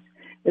intentions,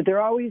 that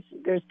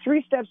there's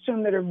 3 steps to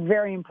them that are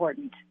very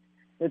important,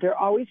 that they're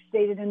always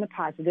stated in the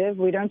positive.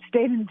 We don't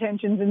state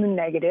intentions in the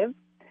negative.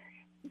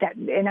 That,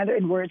 in other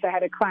words, I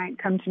had a client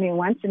come to me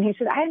once, and he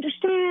said, I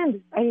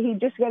understand. He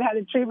just got out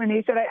of treatment.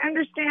 He said, I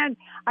understand.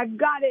 I've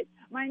got it.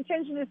 My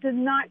intention is to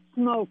not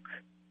smoke.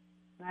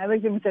 And I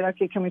looked at him and said,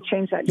 okay, can we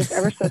change that just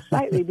ever so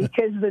slightly?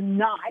 Because the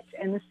not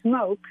and the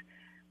smoke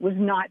was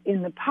not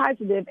in the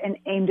positive and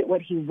aimed at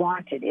what he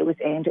wanted. It was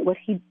aimed at what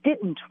he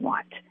didn't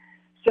want.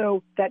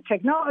 So that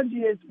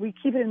technology is we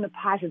keep it in the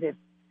positive.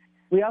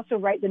 We also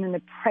write them in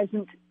the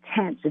present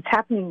tense. It's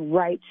happening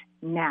right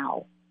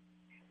now.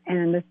 And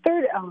then the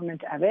third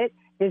element of it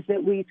is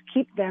that we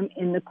keep them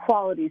in the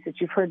qualities that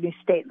you've heard me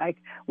state. Like,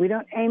 we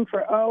don't aim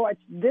for,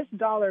 it's this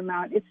dollar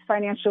amount, it's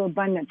financial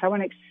abundance. I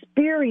want to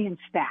experience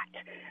that,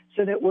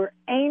 so that we're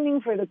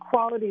aiming for the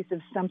qualities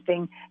of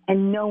something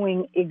and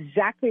knowing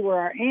exactly where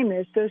our aim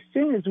is. So as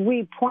soon as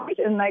we point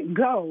and let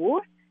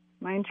go,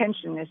 my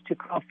intention is to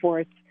call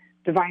forth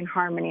divine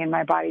harmony in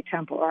my body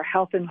temple, or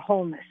health and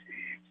wholeness.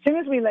 As soon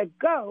as we let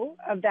go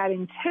of that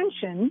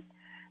intention,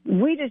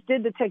 we just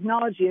did the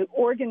technology of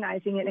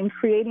organizing it and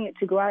creating it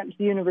to go out into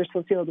the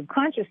universal field of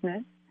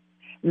consciousness.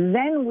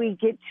 Then we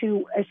get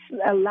to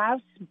allow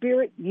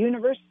spirit,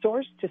 universe,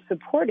 source to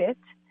support it.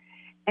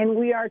 And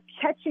we are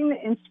catching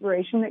the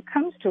inspiration that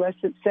comes to us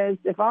that says,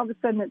 if all of a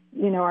sudden,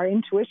 our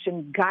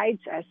intuition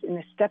guides us in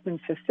a step in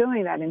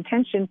fulfilling that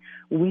intention,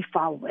 we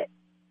follow it.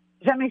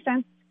 Does that make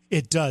sense?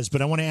 It does,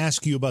 but I want to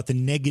ask you about the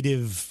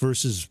negative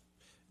versus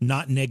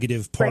not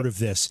negative part of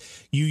this.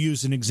 You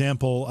use an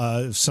example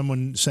of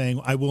someone saying,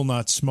 I will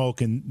not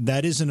smoke, and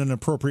that isn't an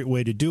appropriate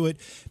way to do it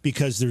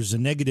because there's a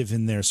negative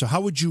in there. So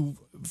how would you,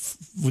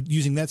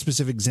 using that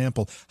specific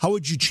example, how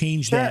would you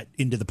change that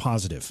into the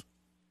positive?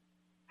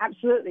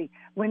 Absolutely.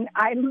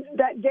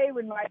 That day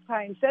when my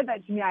client said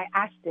that to me, I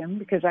asked him,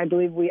 because I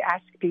believe we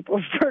ask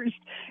people first,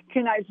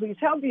 can I please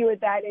help you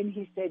with that? And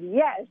he said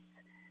yes.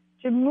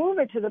 To move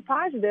it to the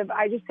positive,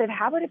 I just said,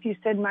 how about if you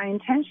said my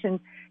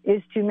intention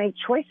is to make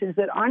choices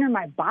that honor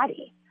my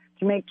body,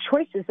 to make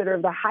choices that are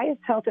of the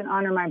highest health and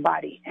honor my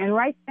body? And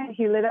right then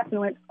he lit up and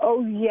went,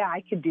 oh, yeah,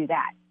 I could do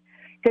that.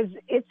 Because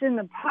it's in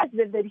the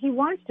positive that he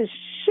wants to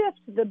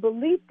shift the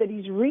belief that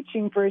he's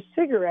reaching for a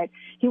cigarette.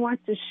 He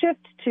wants to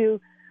shift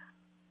to,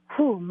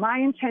 my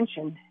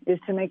intention is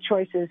to make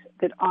choices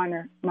that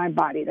honor my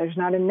body. There's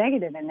not a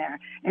negative in there.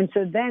 And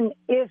so then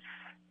if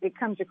it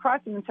comes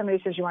across him and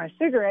somebody says, you want a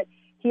cigarette,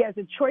 he has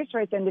a choice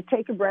right then to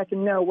take a breath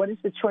and know what is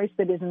the choice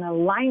that is in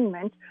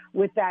alignment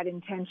with that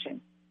intention.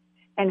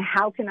 And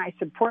how can I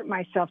support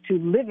myself to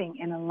living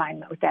in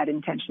alignment with that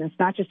intention? It's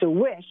not just a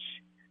wish.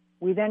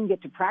 We then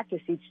get to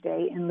practice each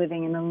day in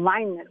living in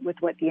alignment with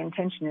what the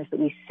intention is that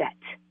we set.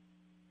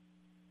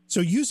 So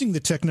using the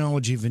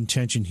technology of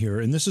intention here,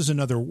 and this is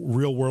another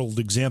real-world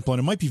example, and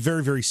it might be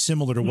very, very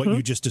similar to what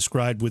you just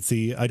described with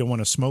the I don't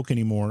want to smoke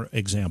anymore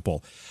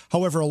example.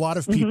 However, a lot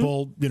of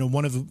people,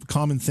 one of the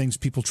common things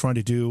people try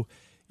to do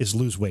is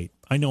lose weight.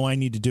 I know I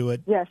need to do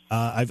it. Yes.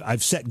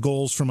 I've set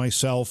goals for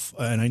myself,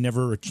 and I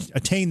never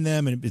attain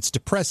them, and it's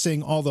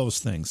depressing, all those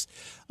things.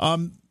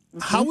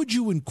 How would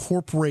you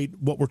incorporate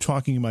what we're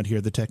talking about here,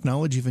 the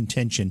technology of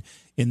intention,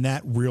 in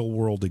that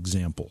real-world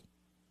example?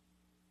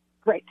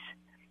 Great.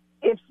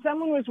 If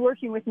someone was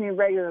working with me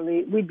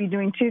regularly, we'd be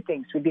doing two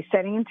things. We'd be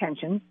setting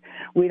intentions.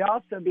 We'd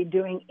also be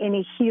doing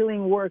any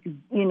healing work,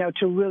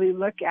 to really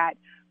look at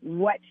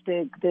what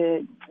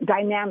the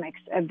dynamics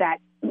of that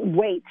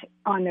weight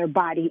on their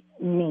body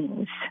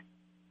means.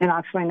 And I'll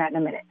explain that in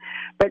a minute.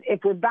 But if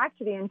we're back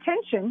to the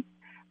intention,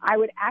 I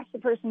would ask the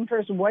person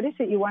first, what is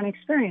it you want to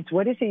experience?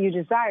 What is it you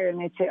desire?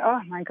 And they'd say, oh,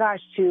 my gosh,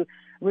 to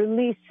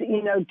release,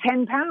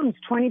 10 pounds,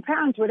 20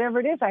 pounds, whatever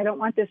it is. I don't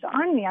want this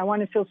on me. I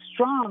want to feel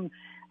strong,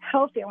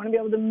 healthy. I want to be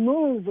able to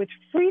move with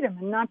freedom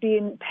and not be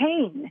in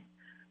pain.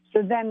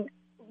 So then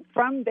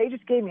they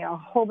just gave me a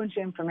whole bunch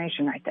of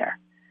information right there.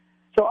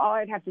 So all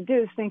I'd have to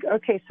do is think,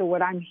 okay, so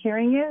what I'm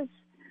hearing is,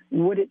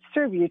 would it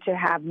serve you to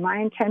have my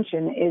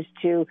intention is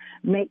to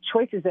make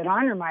choices that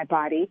honor my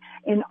body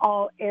in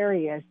all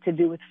areas, to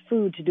do with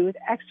food, to do with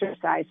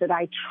exercise, that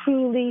I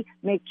truly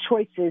make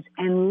choices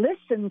and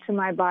listen to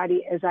my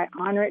body as I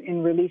honor it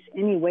and release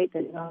any weight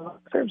that no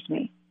longer serves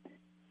me.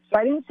 So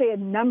I didn't say a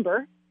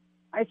number.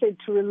 I said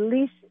to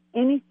release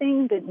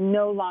anything that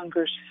no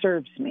longer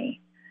serves me.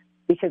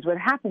 Because what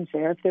happens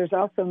there, if there's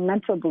also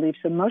mental beliefs,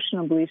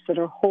 emotional beliefs that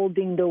are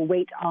holding the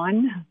weight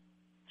on,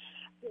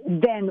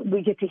 then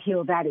we get to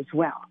heal that as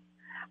well.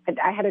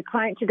 I had a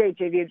client today,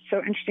 JV, it's so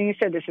interesting you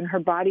said this, and her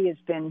body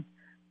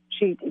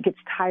she gets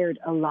tired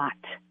a lot.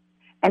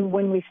 And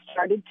when we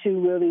started to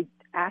really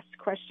ask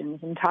questions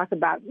and talk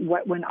about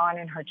what went on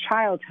in her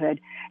childhood,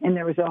 and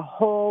there was a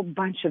whole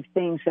bunch of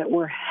things that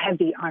were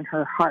heavy on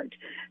her heart.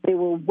 They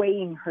were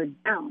weighing her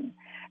down.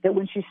 That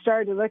when she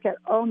started to look at,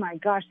 oh my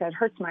gosh, that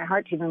hurts my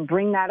heart to even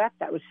bring that up.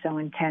 That was so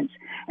intense.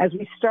 As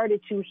we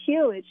started to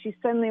heal it, she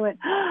suddenly went,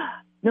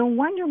 no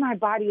wonder my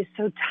body is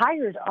so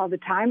tired all the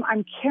time.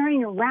 I'm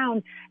carrying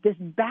around this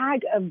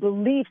bag of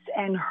beliefs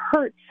and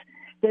hurts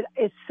that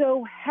is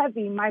so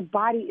heavy. My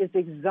body is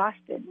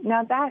exhausted.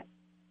 Now that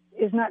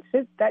is not,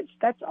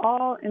 that's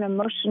all an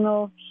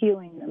emotional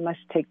healing that must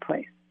take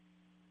place.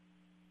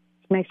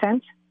 Make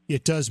sense?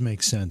 It does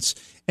make sense.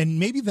 And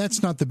maybe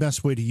that's not the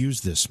best way to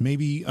use this.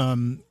 Maybe,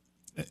 well,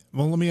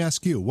 let me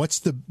ask you, what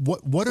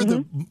are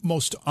the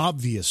most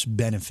obvious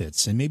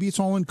benefits? And maybe it's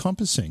all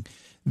encompassing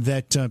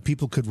that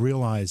people could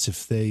realize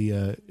if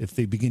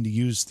they begin to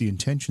use the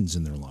intentions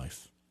in their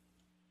life.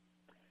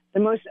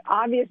 The most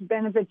obvious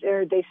benefits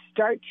are they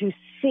start to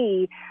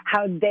see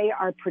how they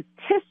are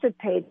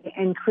participating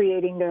in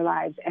creating their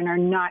lives and are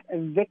not a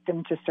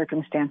victim to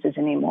circumstances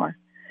anymore.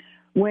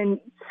 When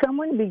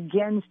someone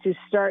begins to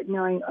start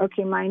knowing,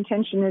 okay, my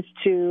intention is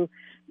to,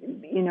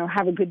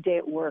 have a good day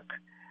at work.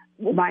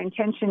 My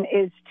intention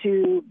is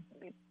to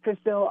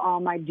fulfill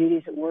all my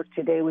duties at work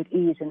today with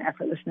ease and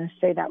effortlessness.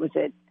 Say that was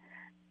it.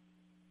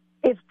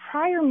 If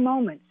prior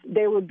moments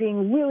they were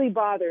being really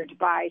bothered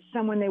by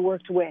someone they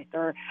worked with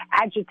or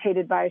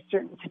agitated by a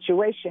certain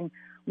situation,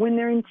 when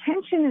their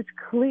intention is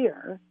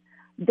clear,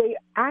 the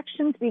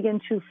actions begin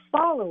to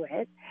follow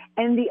it,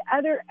 and the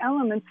other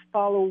elements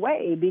fall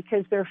away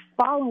because they're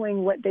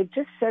following what they've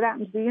just set out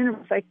into the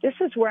universe. Like, this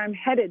is where I'm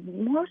headed.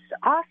 Most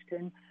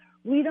often,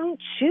 we don't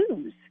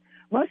choose.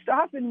 most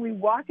often we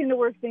walk into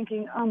work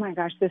thinking, oh my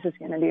gosh, this is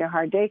going to be a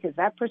hard day because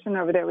that person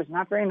over there was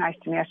not very nice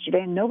to me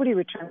yesterday and nobody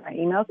returned my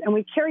emails. And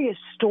we carry a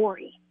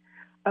story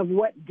of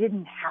what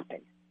didn't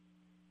happen.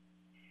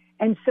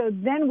 And so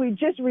then we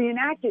just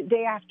reenact it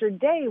day after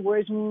day,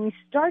 whereas when we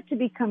start to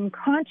become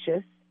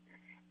conscious,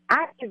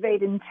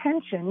 activate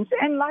intentions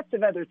and lots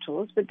of other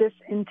tools, but this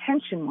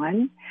intention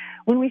one,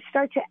 when we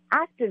start to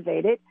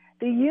activate it,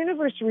 the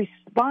universe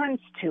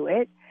responds to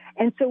it.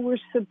 And so we're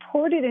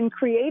supported in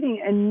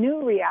creating a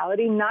new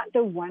reality, not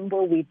the one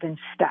where we've been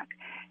stuck.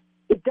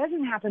 It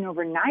doesn't happen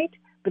overnight,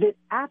 but it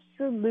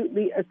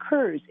absolutely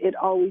occurs. It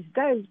always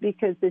does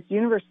because this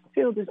universal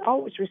field is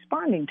always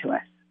responding to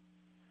us.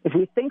 If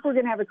we think we're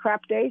going to have a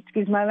crap day,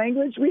 excuse my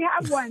language, we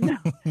have one.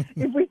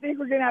 If we think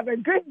we're going to have a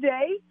good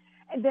day,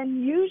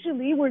 then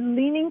usually we're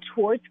leaning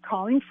towards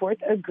calling forth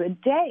a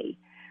good day.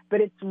 But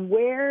it's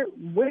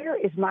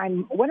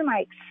what am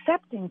I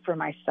accepting for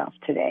myself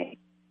today?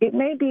 It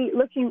may be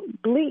looking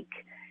bleak,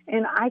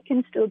 and I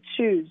can still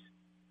choose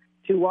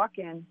to walk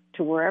in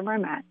to wherever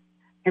I'm at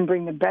and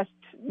bring the best,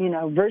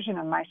 version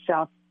of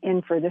myself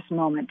in for this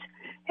moment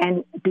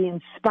and be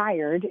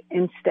inspired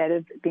instead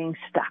of being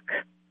stuck.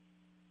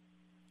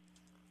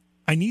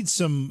 I need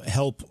some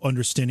help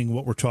understanding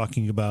what we're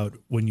talking about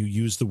when you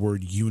use the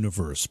word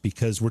universe,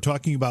 because we're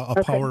talking about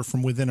a power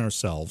from within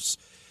ourselves,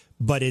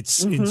 but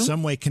it's in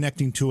some way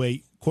connecting to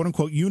a quote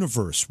unquote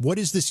universe. What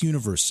is this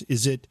universe?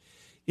 Is it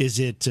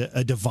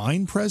a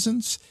divine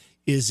presence?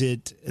 Is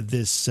it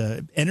this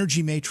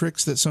energy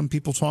matrix that some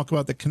people talk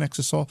about that connects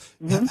us all?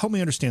 Help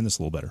me understand this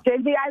a little better.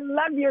 JB, I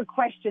love your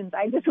questions.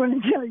 I just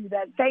want to tell you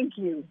that. Thank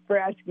you for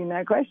asking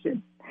that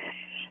question.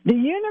 The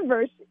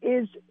universe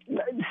is,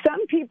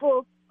 some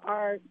people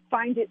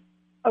find it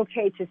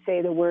okay to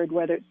say the word,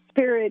 whether it's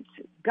spirit,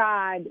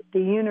 God, the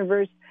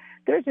universe.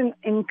 There's an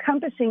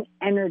encompassing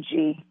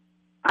energy,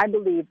 I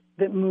believe,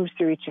 that moves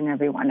through each and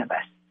every one of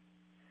us.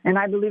 And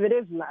I believe it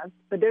is love,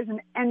 but there's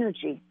an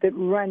energy that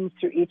runs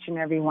through each and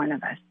every one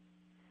of us.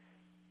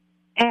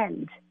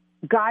 And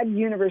God,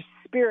 universe,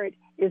 spirit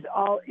is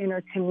all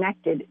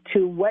interconnected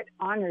to what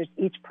honors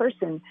each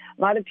person.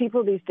 A lot of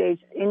people these days,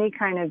 any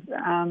kind of,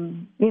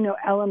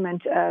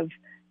 element of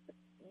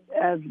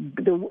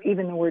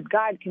even the word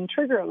God can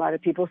trigger a lot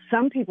of people.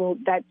 Some people,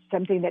 that's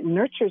something that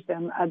nurtures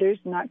them, others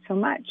not so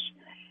much.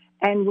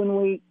 And when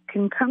we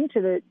can come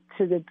to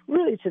the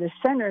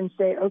center and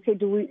say, okay,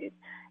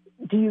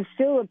 do you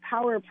feel a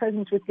power or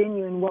presence within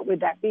you, and what would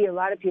that be? A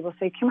lot of people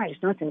say, Kim, I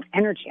just know it's an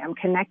energy I'm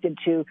connected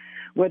to,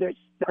 whether it's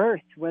the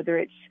earth, whether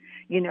it's,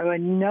 a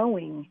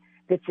knowing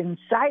that's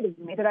inside of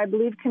me that I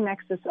believe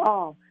connects us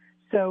all.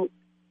 So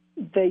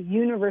the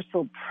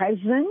universal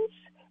presence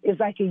is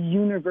like a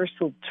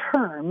universal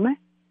term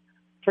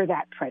for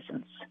that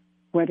presence,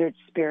 whether it's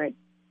spirit,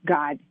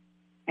 God,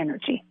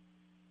 energy.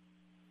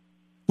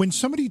 When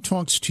somebody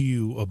talks to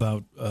you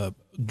about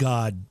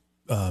God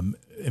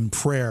in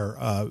prayer,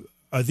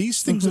 are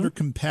these things that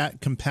are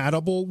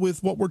compatible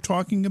with what we're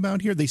talking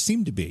about here? They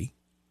seem to be.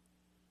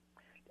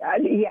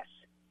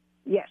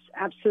 Yes,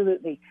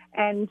 absolutely.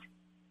 And,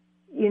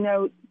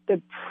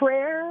 the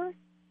prayer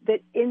that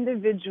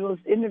individuals,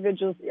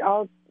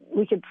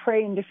 we could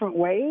pray in different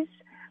ways,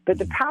 but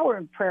the power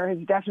of prayer has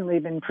definitely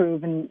been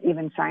proven,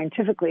 even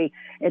scientifically,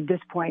 at this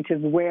point,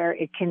 of where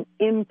it can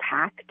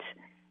impact,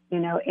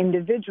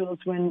 individuals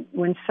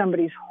when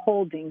somebody's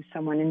holding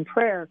someone in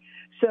prayer.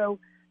 So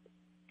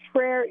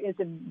prayer is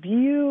a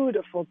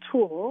beautiful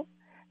tool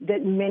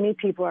that many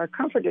people are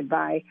comforted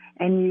by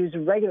and use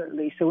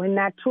regularly. So in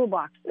that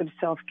toolbox of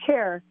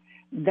self-care,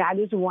 that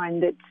is one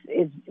that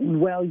is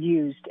well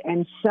used.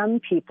 And some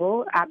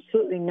people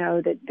absolutely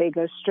know that they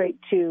go straight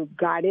to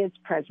God is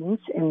presence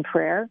in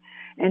prayer,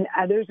 and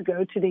others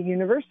go to the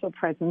universal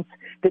presence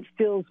that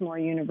feels more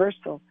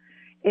universal.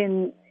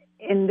 In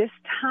this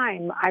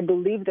time, I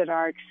believe that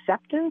our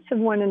acceptance of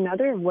one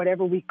another,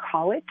 whatever we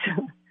call it,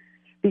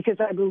 because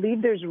I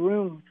believe there's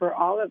room for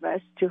all of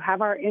us to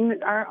have our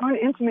own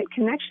intimate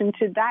connection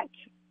to that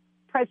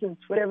presence,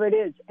 whatever it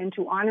is, and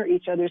to honor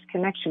each other's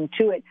connection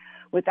to it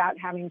without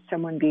having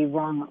someone be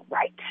wrong or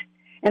right.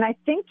 And I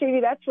think,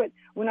 JD, that's what,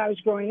 when I was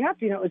growing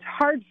up, it was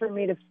hard for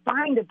me to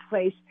find a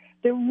place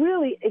that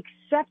really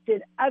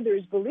accepted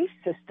others' belief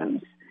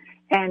systems.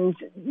 And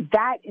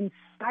that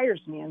inspires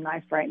me in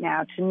life right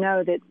now to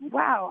know that,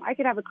 wow, I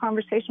could have a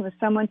conversation with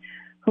someone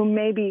who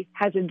maybe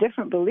has a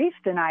different belief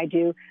than I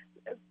do,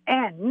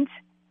 and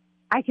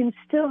I can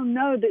still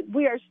know that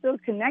we are still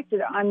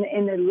connected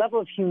in the level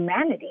of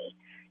humanity.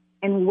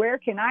 And where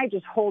can I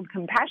just hold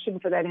compassion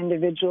for that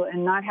individual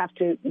and not have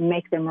to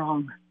make them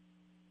wrong?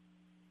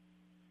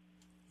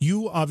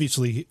 You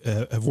obviously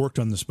have worked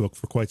on this book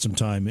for quite some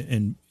time,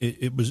 and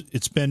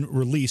it's been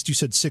released, you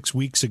said 6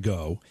 weeks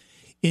ago,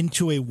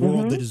 into a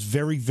world that is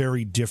very,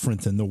 very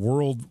different than the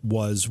world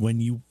was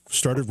when you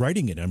started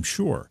writing it, I'm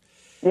sure.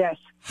 Yes.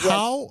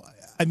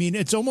 I mean,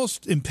 it's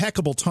almost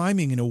impeccable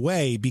timing in a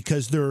way,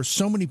 because there are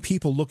so many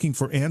people looking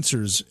for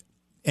answers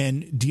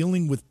and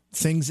dealing with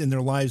things in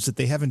their lives that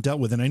they haven't dealt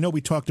with. And I know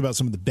we talked about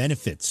some of the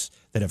benefits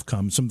that have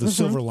come, some of the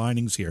silver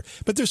linings here,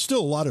 but there's still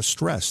a lot of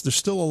stress. There's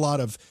still a lot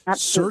of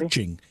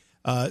searching.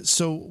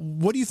 So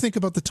what do you think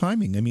about the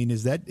timing? I mean,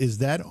 is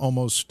that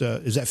almost,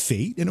 is that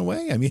fate in a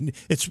way? I mean,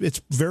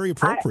 it's very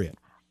appropriate.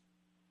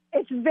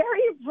 It's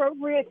very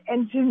appropriate,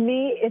 and to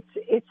me,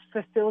 it's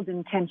fulfilled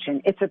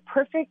intention. It's a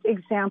perfect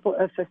example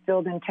of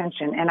fulfilled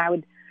intention, and I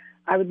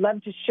would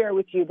love to share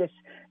with you this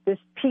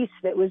piece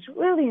that was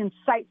really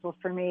insightful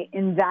for me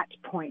in that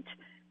point.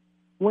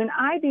 When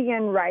I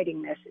began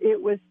writing this,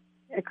 it was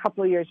a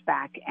couple of years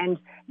back, and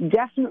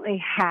definitely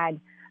had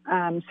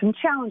some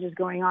challenges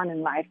going on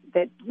in life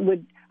that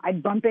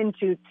I'd bump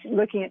into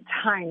looking at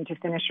time to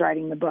finish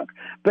writing the book.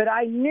 But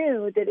I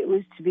knew that it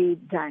was to be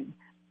done.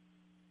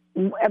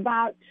 It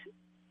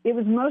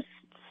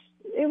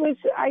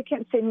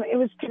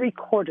was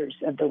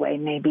 3/4 of the way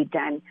maybe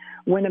done,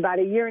 when about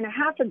a year and a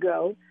half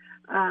ago,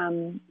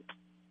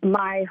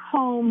 my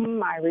home,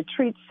 my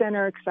retreat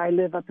center, because I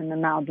live up in the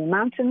Malibu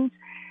Mountains,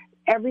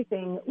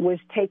 everything was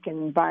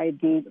taken by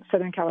the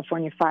Southern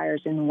California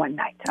fires in one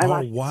night. I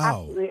lost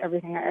absolutely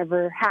everything I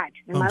ever had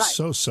in my life. I'm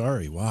so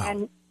sorry.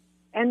 Wow.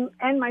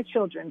 And my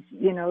children's,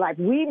 life.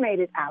 We made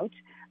it out,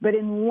 but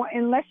in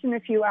less than a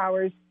few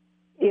hours,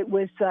 it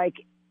was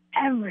like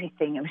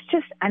everything. It was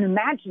just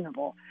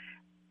unimaginable.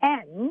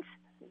 And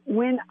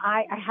when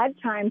I had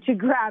time to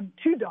grab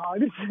 2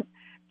 dogs,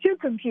 2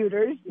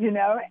 computers,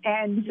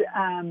 and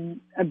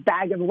a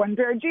bag of 1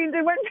 pair of jeans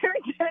and 1 pair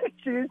of tennis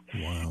shoes,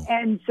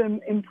 and some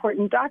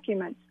important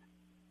documents.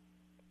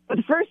 But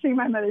the first thing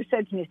my mother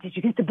said to me is, "Did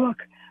you get the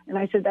book?" And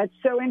I said, "That's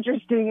so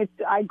interesting."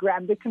 I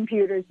grabbed the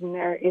computers, and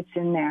it's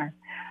in there.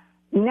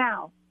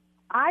 Now,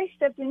 I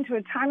stepped into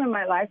a time in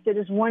my life that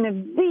is one of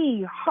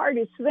the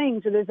hardest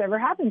things that has ever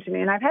happened to me.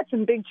 And I've had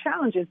some big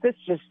challenges. This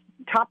just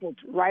toppled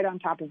right on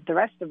top of the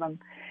rest of them.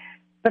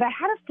 But I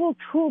had a full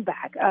tool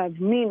bag of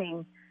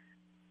meaning.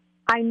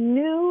 I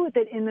knew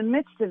that in the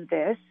midst of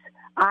this,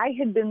 I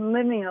had been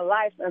living a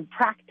life of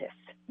practice,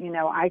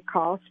 I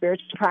call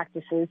spiritual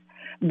practices,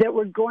 that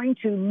were going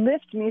to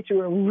lift me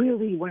through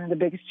one of the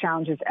biggest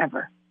challenges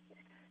ever.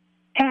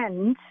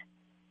 And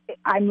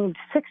I moved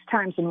 6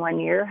 times in 1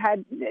 year,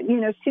 had,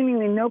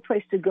 seemingly no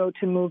place to go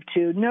to move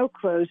to, no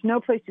clothes, no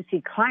place to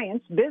see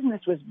clients.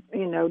 Business was,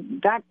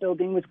 that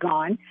building was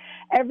gone.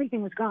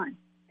 Everything was gone.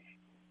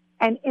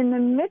 And in the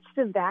midst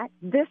of that,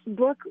 this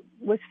book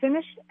was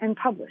finished and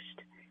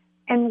published.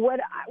 And what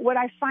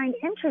I find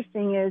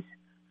interesting is,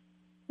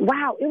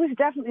 wow, it was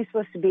definitely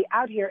supposed to be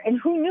out here. And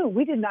who knew?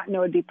 We did not know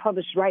it would be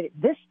published right at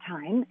this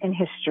time in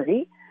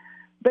history.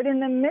 But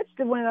in the midst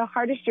of one of the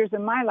hardest years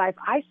of my life,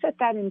 I set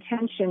that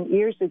intention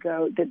years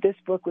ago that this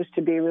book was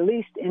to be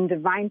released in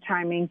divine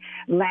timing,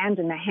 land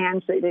in the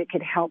hands that it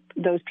could help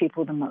those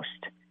people the most.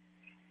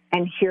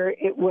 And here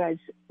it was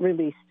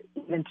released,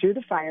 even through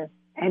the fire,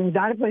 and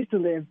not a place to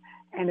live,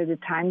 and at a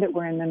time that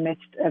we're in the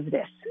midst of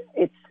this.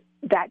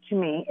 That, to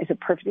me, is a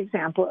perfect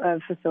example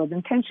of fulfilled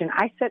intention.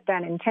 I set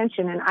that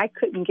intention, and I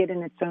couldn't get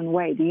in its own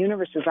way. The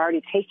universe was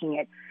already taking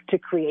it to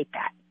create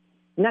that.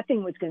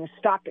 Nothing was going to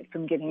stop it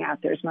from getting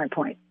out there, is my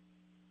point.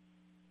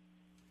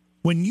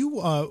 When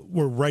you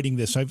were writing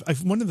this,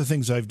 one of the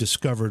things I've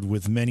discovered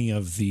with many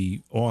of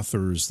the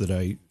authors that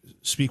I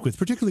speak with,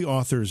 particularly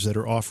authors that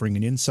are offering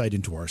an insight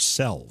into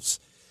ourselves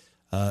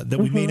that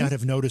we may not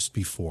have noticed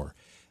before,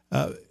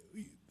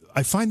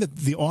 I find that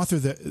the author,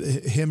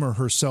 him or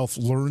herself,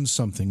 learns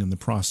something in the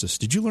process.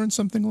 Did you learn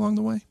something along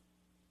the way?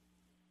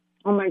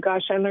 Oh, my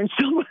gosh, I learned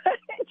so much.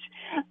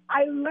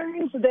 I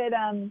learned that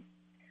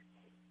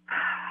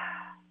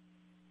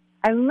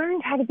I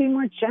learned how to be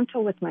more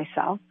gentle with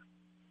myself,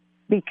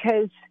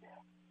 because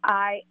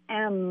I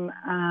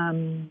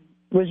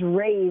was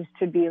raised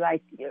to be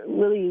like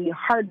really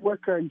hard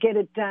worker, get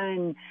it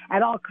done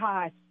at all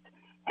costs.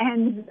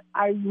 And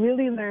I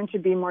really learned to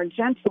be more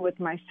gentle with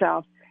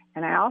myself.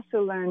 And I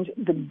also learned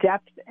the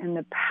depth and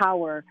the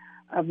power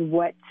of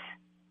what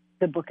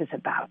the book is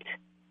about,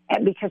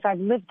 and because I've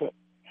lived it.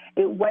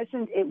 It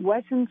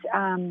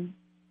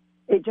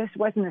just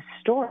wasn't a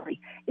story.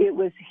 It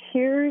was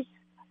here's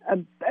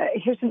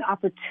an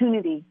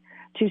opportunity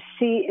to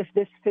see if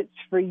this fits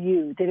for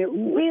you. That it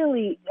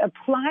really,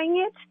 applying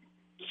it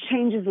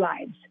changes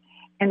lives.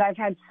 And I've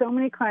had so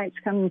many clients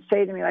come and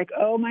say to me, like,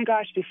 "Oh my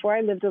gosh, before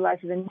I lived a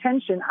life of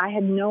intention, I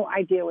had no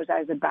idea what I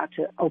was about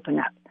to open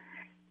up."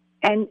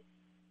 And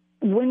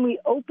when we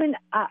open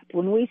up,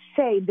 when we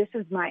say, "This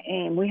is my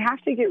aim," we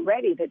have to get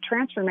ready that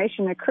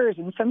transformation occurs,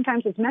 and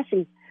sometimes it's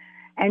messy.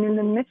 And in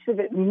the midst of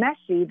it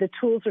messy, the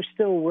tools are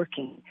still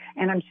working.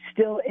 And I'm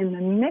still in the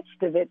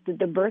midst of it that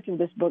the birth of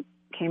this book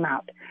came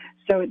out.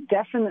 So it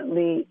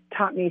definitely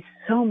taught me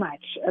so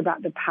much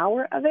about the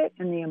power of it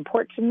and the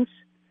importance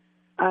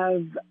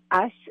of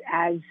us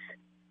as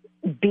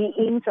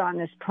beings on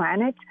this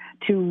planet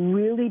to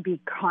really be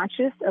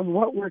conscious of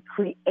what we're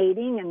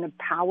creating and the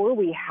power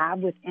we have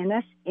within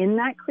us in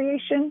that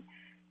creation,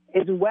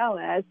 as well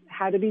as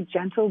how to be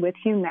gentle with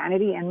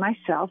humanity and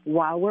myself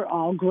while we're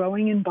all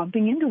growing and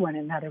bumping into one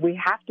another. We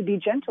have to be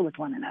gentle with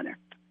one another.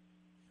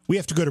 We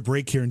have to go to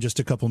break here in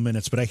just a couple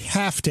minutes, but I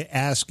have to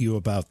ask you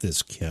about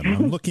this, Kim.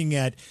 I'm looking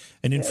at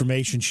an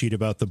information sheet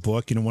about the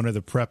book, one of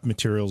the prep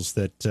materials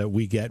that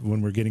we get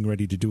when we're getting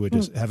ready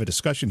to have a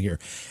discussion here.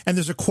 And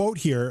there's a quote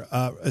here.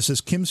 It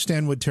says, Kim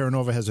Stanwood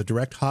Terranova has a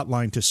direct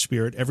hotline to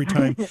spirit. Every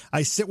time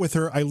I sit with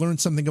her, I learn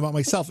something about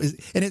myself.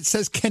 And it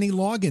says Kenny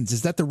Loggins.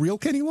 Is that the real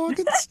Kenny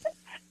Loggins?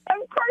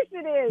 Of course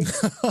it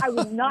is. I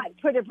would not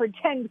put a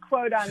pretend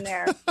quote on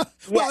there.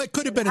 Well, it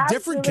could have been a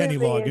different Kenny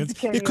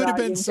Loggins. It could have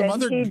been some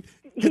other...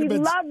 He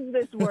loves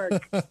this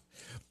work.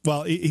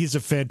 Well, he's a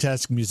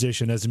fantastic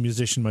musician. As a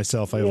musician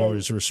myself, I've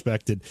always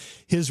respected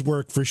his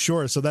work for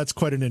sure. So that's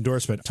quite an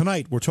endorsement.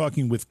 Tonight, we're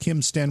talking with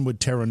Kim Stanwood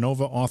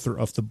Terranova, author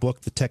of the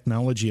book, The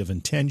Technology of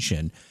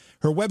Intention.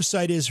 Her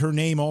website is her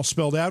name all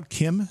spelled out,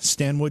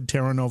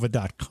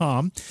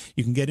 KimStanwoodTerranova.com.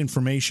 You can get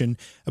information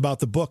about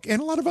the book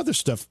and a lot of other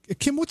stuff.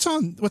 Kim, what's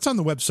on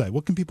the website?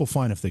 What can people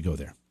find if they go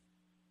there?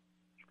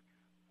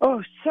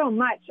 Oh, so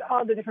much.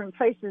 All the different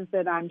places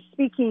that I'm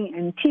speaking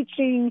and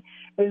teaching,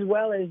 as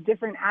well as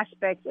different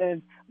aspects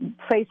of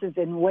places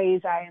and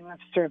ways I am of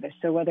service.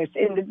 So whether it's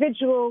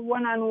individual,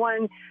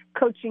 one-on-one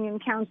coaching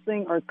and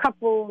counseling, or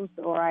couples,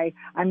 or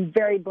I'm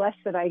very blessed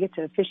that I get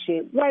to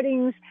officiate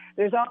weddings.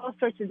 There's all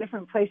sorts of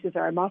different places.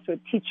 I'm also a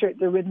teacher at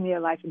the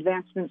Rhythmia Life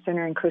Advancement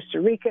Center in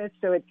Costa Rica.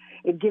 So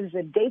it gives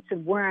the dates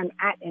of where I'm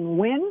at and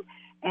when.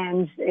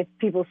 And if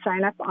people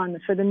sign up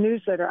for the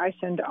newsletter, I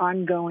send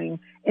ongoing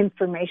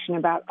information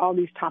about all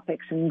these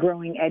topics and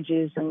growing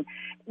edges and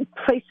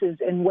places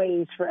and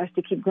ways for us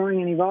to keep growing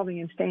and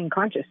evolving and staying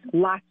conscious.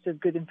 Lots of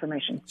good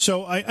information.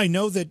 So I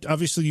know that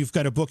obviously you've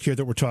got a book here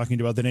that we're talking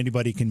about that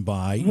anybody can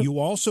buy. Mm-hmm. You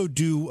also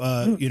do,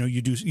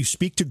 you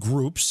speak to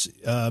groups,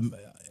 and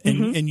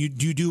you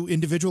do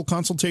individual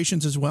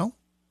consultations as well?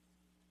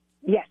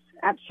 Yes,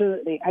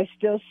 absolutely. I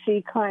still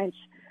see clients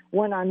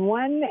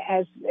one-on-one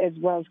as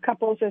well as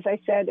couples, as I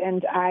said,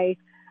 and I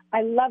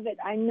love it.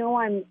 I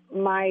know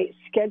my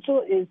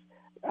schedule is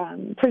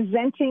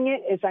presenting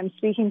it as I'm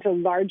speaking to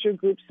larger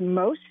groups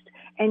most,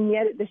 and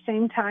yet at the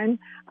same time,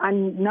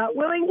 I'm not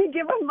willing to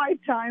give up my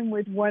time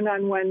with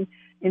one-on-one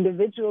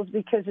individuals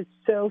because it's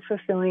so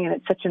fulfilling and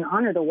it's such an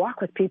honor to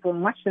walk with people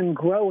and watch them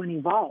grow and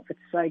evolve.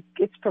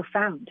 It's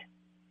profound.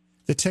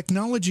 The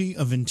Technology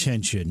of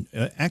Intention,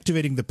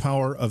 activating the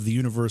power of the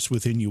universe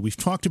within you. We've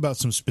talked about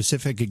some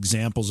specific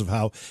examples of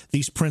how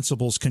these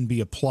principles can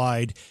be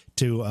applied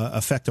to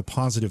affect a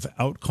positive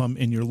outcome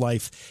in your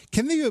life.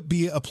 Can they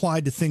be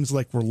applied to things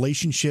like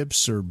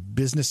relationships or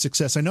business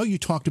success? I know you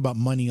talked about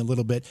money a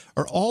little bit.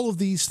 Are all of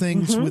these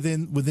things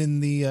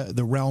within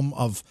the realm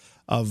of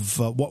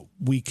what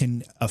we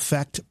can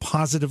affect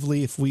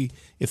positively if we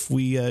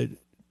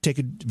take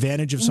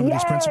advantage of some of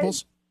these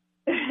principles?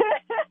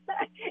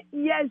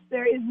 Yes,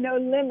 there is no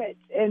limit,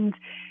 and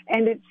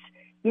it's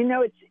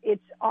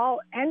all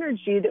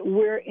energy that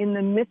we're in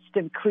the midst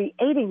of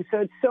creating. So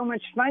it's so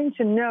much fun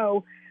to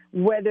know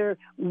whether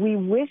we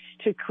wish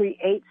to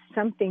create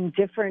something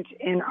different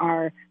in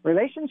our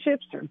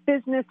relationships or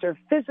business or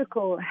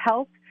physical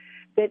health,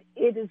 that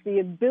it is the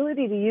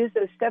ability to use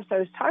those steps I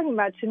was talking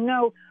about to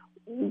know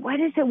what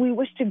is it we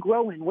wish to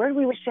grow in? Where do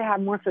we wish to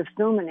have more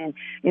fulfillment in?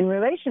 In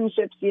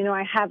relationships,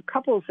 I have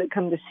couples that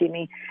come to see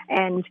me,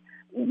 and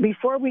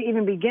before we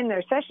even begin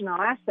their session,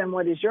 I'll ask them,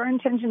 what is your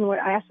intention?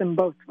 I ask them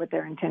both what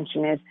their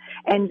intention is.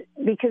 And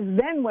because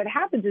then what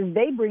happens is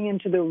they bring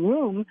into the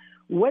room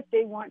what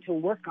they want to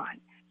work on.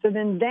 So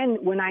then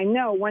when I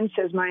know, one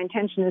says my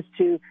intention is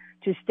to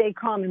stay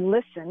calm and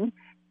listen,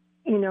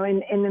 in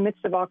the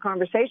midst of all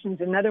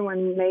conversations. Another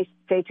one may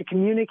say to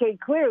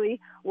communicate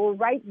clearly. Well,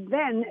 right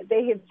then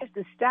they have just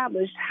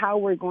established how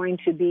we're going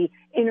to be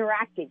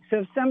interacting.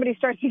 So if somebody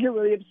starts to get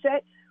really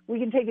upset, we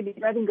can take a deep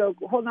breath and go,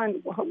 hold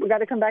on, we got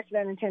to come back to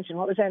that intention.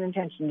 What was that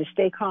intention? To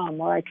stay calm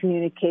while I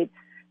communicate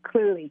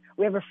clearly.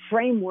 We have a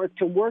framework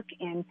to work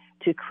in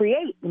to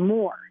create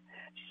more.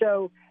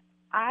 So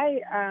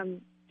I've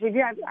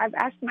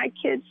asked my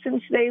kids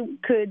since they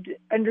could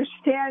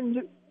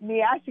understand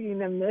me asking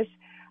them this,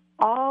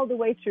 all the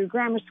way through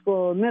grammar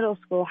school, middle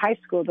school, high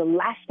school. The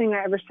last thing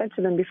I ever said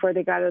to them before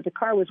they got out of the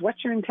car was,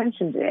 what's your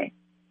intention today?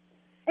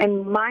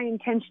 And my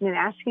intention in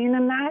asking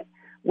them that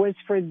was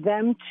for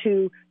them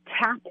to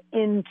tap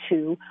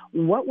into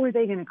what were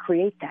they going to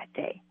create that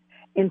day.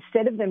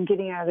 Instead of them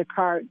getting out of the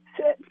car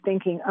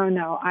thinking, oh,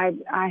 no, I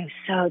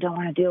so don't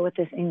want to deal with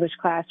this English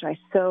class, or I'm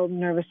so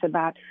nervous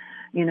about,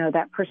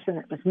 that person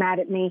that was mad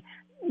at me.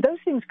 Those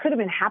things could have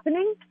been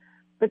happening,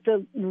 but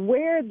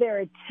where their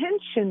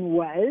attention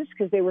was,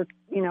 because they were,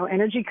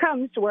 energy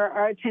comes to where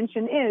our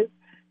attention is,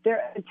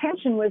 their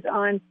attention was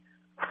on,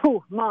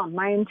 oh, Mom,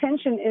 my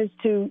intention is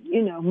to,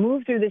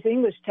 move through this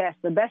English test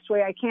the best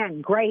way I can.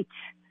 Great.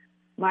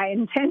 My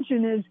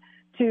intention is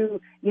to,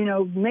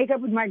 make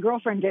up with my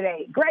girlfriend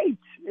today. Great.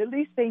 At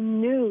least they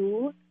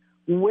knew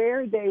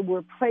where they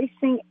were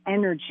placing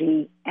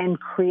energy and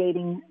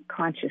creating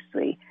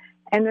consciously.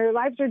 And their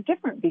lives are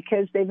different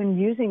because they've been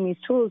using these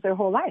tools their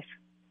whole life.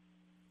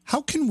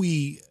 How can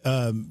we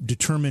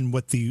determine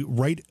what the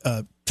right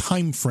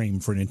time frame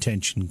for an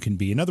intention can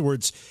be? In other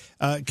words,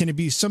 can it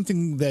be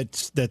something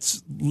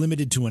that's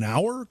limited to an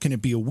hour? Can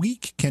it be a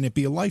week? Can it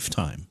be a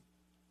lifetime?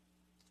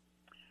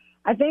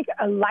 I think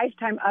a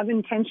lifetime of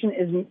intention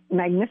is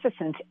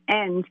magnificent,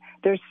 and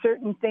there's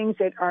certain things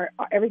that are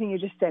everything you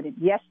just said.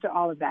 Yes to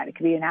all of that. It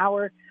could be an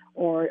hour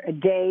or a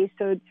day.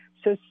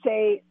 So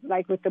say,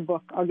 like with the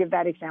book, I'll give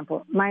that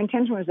example. My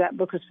intention was that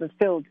book was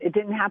fulfilled. It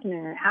didn't happen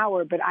in an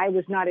hour, but I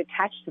was not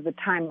attached to the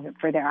time of it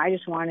for there. I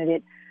just wanted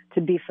it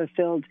to be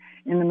fulfilled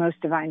in the most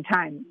divine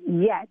time.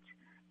 Yet,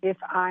 if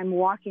I'm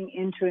walking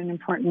into an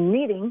important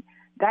meeting,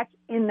 that's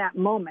in that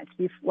moment.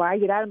 Before I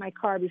get out of my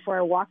car, before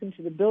I walk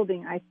into the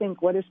building, I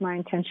think, what is my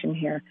intention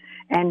here?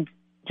 And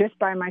just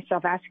by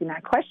myself asking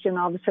that question,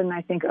 all of a sudden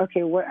I think,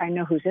 okay, I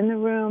know who's in the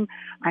room.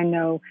 I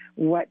know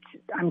what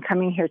I'm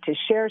coming here to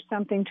share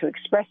something, to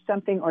express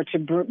something, or to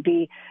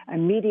be a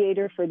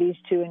mediator for these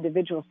two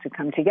individuals to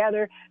come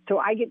together. So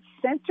I get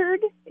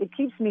centered. It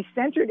keeps me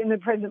centered in the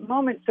present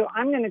moment. So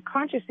I'm going to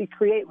consciously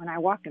create when I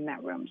walk in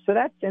that room. So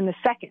that's in the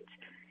second.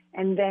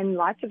 And then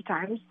lots of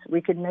times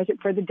we could make it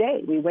for the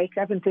day. We wake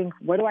up and think,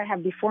 what do I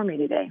have before me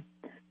today?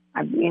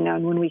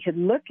 And when we could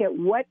look at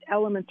what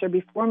elements are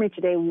before me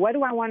today, what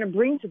do I want to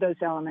bring to those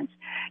elements?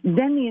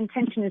 Then the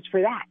intention is for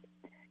that.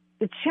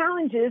 The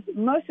challenge is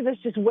most of us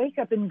just wake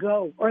up and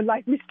go, or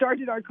like we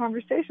started our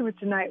conversation with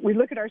tonight, we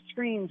look at our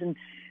screens and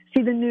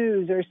see the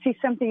news or see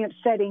something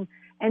upsetting,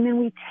 and then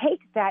we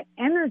take that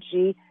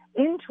energy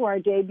into our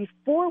day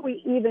before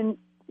we even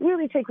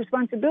really take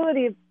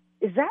responsibility of,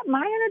 is that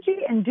my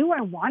energy, and do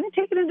I want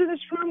to take it into this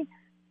room?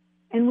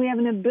 And we have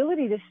an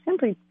ability to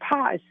simply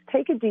pause,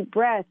 take a deep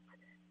breath,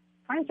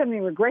 find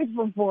something we're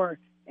grateful for,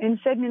 and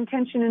set an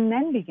intention, and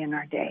then begin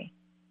our day.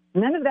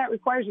 None of that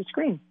requires a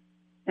screen,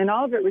 and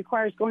all of it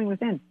requires going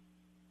within.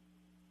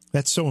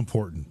 That's so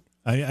important.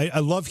 I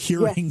love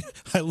hearing.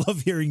 Yes. I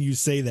love hearing you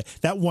say that.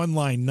 That one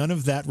line. None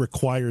of that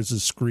requires a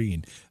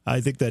screen.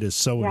 I think that is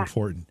so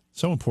important.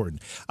 So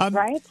important.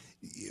 Right.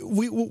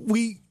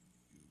 We.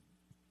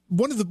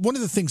 One of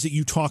the things that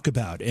you talk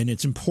about, and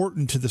it's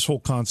important to this whole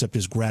concept,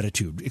 is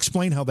gratitude.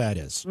 Explain how that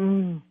is.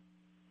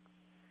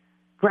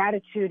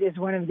 Gratitude is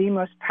one of the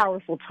most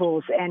powerful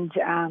tools. And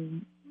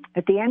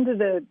at the end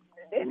of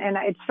and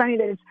it's funny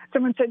that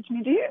someone said to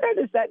me, do you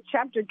notice that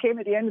chapter came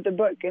at the end of the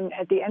book? And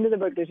at the end of the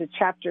book, there's a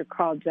chapter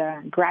called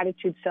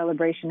Gratitude,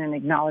 Celebration, and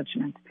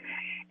Acknowledgement.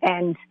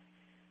 And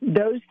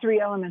those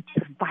three elements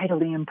are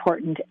vitally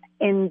important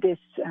in this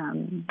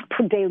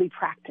daily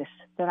practice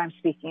that I'm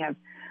speaking of.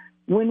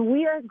 When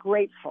we are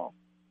grateful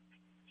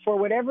for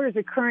whatever is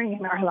occurring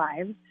in our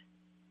lives,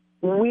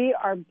 we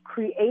are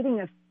creating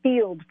a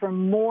field for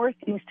more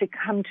things to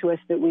come to us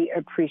that we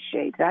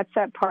appreciate. That's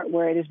that part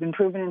where it has been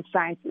proven in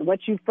science that what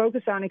you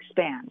focus on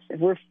expands. If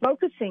we're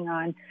focusing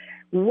on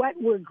what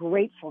we're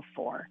grateful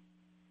for,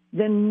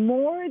 then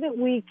more that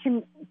we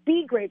can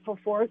be grateful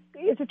for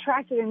is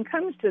attracted and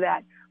comes to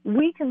that.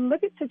 We can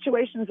look at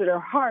situations that are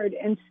hard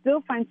and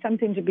still find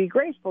something to be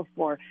grateful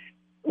for.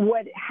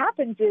 What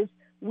happens is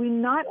we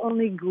not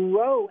only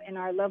grow in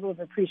our level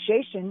of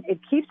appreciation, it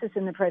keeps us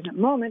in the present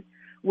moment.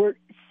 We're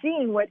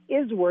seeing what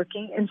is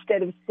working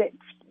instead of,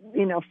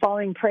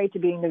 falling prey to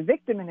being the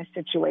victim in a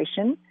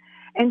situation.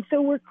 And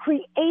so we're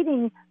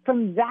creating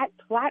from that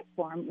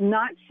platform,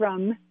 not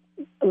from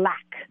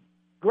lack.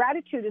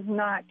 Gratitude is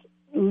not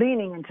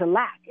leaning into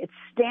lack. It's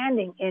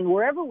standing in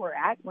wherever we're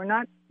at. We're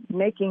not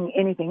making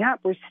anything up.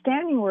 We're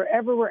standing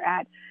wherever we're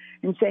at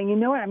and saying, you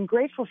know what, I'm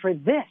grateful for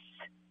this.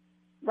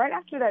 Right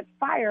after that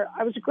fire,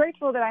 I was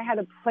grateful that I had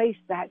a place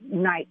that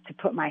night to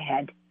put my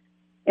head.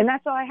 And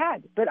that's all I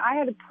had. But I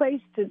had a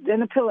place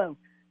and a pillow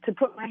to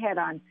put my head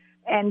on.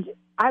 And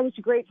I was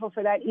grateful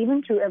for that,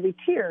 even through every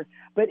tear.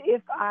 But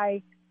if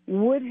I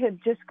would have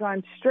just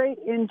gone straight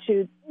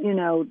into,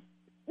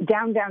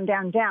 down, down,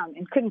 down, down,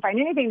 and couldn't find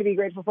anything to be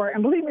grateful for,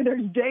 and believe me,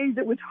 there's days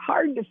it was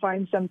hard to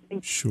find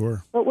something.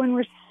 Sure. But when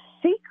we're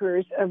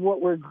seekers of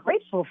what we're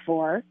grateful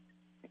for,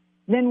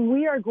 then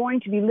we are going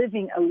to be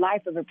living a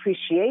life of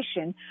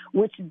appreciation,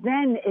 which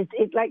then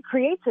it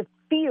creates a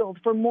field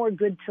for more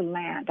good to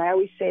land. I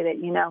always say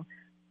that,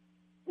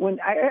 when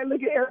I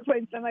look at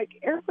airplanes, I'm like,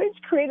 airplanes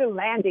create a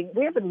landing.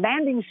 We have a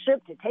landing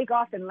strip to take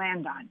off and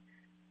land on.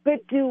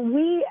 But do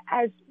we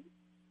as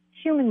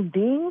human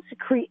beings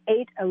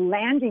create a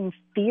landing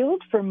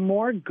field for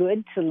more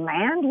good to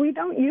land? We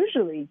don't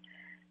usually.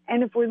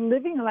 And if we're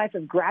living a life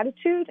of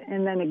gratitude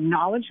and then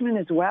acknowledgement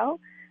as well,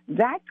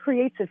 that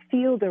creates a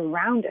field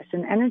around us,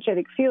 an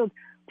energetic field,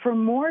 for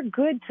more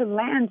good to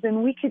land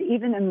than we could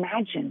even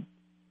imagine.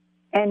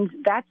 And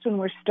that's when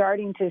we're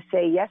starting to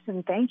say yes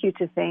and thank you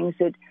to things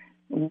that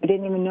we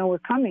didn't even know were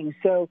coming.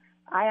 So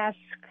I ask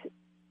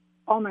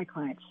all my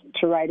clients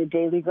to write a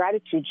daily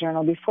gratitude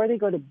journal before they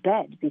go to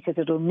bed, because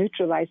it'll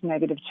neutralize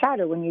negative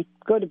chatter. When you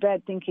go to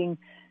bed thinking,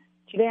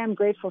 today I'm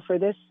grateful for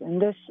this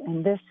and this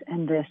and this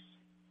and this.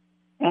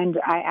 And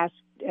I ask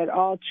at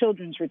all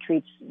children's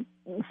retreats,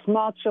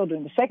 small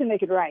children, the second they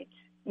could write,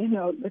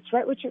 let's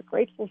write what you're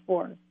grateful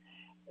for.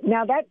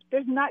 Now that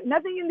there's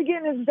nothing in the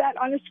beginning of that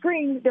on a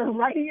screen. They're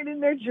writing it in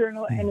their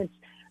journal, and it's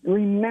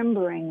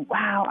remembering,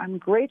 wow, I'm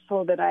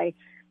grateful that I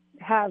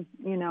have,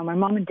 my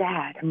mom and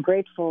dad. I'm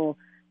grateful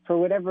for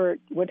whatever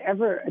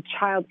a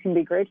child can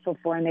be grateful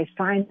for, and they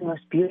find the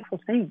most beautiful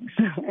things,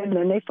 and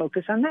then they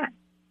focus on that.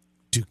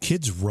 Do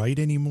kids write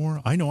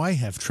anymore? I know I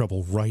have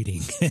trouble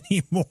writing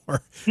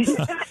anymore.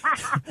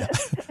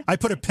 I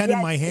put a pen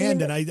in my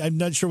hand, and I'm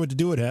not sure what to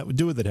do with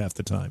it half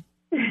the time.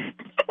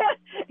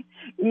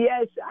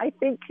 Yes, I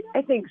think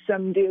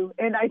some do,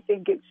 and I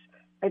think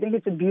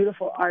it's a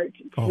beautiful art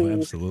to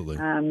absolutely.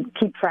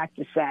 Keep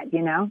practice at.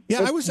 Yeah,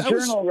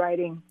 journal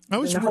writing.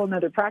 Is a whole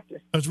other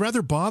practice. I was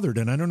rather bothered,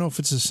 and I don't know if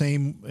it's the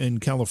same in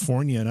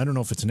California, and I don't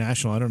know if it's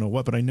national. I don't know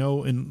what, but I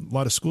know in a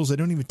lot of schools they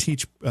don't even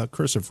teach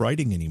cursive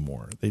writing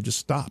anymore. They just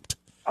stopped.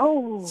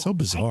 Oh, so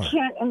bizarre! I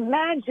can't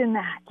imagine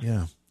that.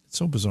 Yeah, it's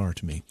so bizarre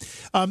to me.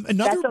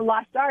 That's a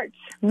lost art.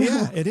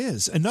 Yeah, it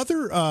is.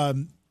 Another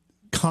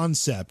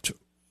concept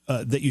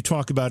that you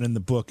talk about in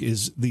the book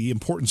is the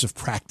importance of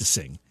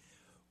practicing.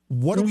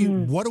 What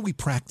are we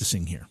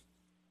practicing here?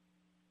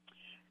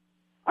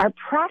 Our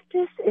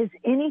practice is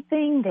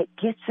anything that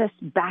gets us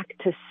back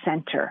to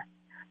center.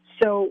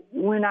 So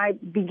when I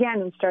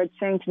began and started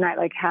saying tonight,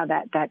 like how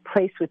that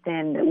place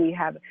within that we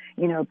have,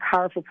 a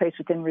powerful place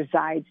within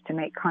resides to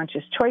make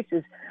conscious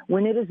choices,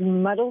 when it is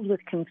muddled with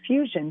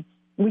confusion,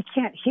 we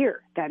can't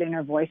hear that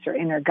inner voice or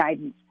inner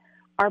guidance.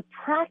 Our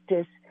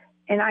practice,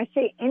 and I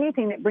say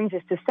anything that brings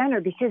us to center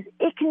because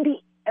it can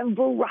be a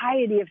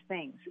variety of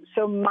things.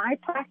 So my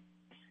practice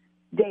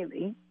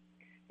daily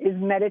is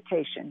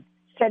meditation,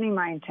 setting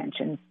my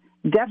intentions,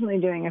 definitely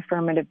doing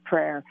affirmative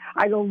prayer.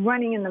 I go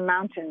running in the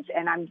mountains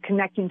and I'm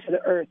connecting to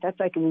the earth. That's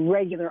like a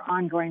regular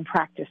ongoing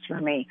practice for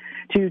me.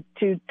 To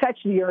touch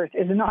the earth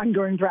is an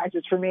ongoing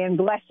practice for me and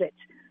bless it.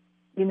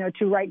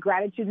 To write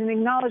gratitudes and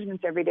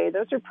acknowledgments every day.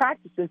 Those are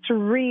practices. To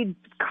read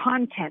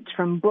content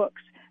from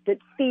books that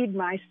feed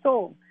my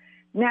soul.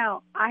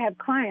 Now, I have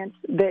clients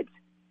that,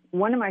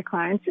 one of my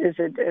clients is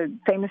a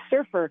famous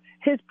surfer.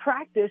 His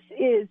practice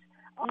is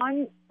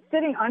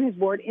sitting on his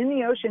board in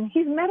the ocean,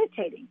 he's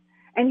meditating.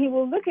 And he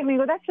will look at me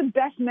and go, that's the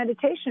best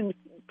meditation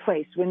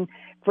place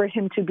for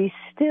him to be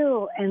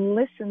still and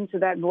listen to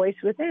that voice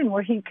within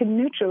where he can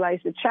neutralize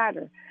the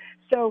chatter.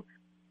 So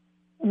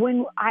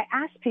when I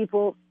ask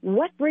people,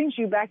 what brings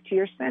you back to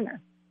your center?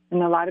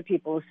 And a lot of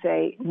people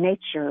say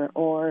nature,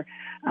 or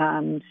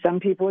some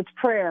people it's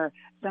prayer.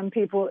 Some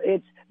people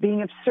it's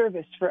being of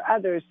service for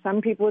others.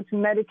 Some people it's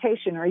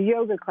meditation or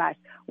yoga class.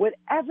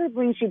 Whatever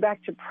brings you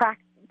back to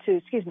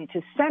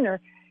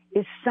center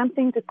is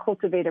something to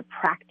cultivate a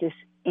practice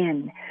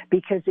in,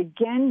 because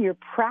again, your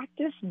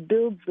practice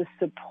builds the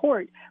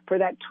support for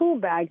that tool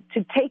bag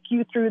to take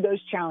you through those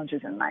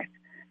challenges in life.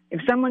 If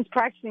someone's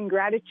practicing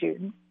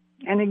gratitude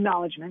and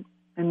acknowledgement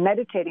and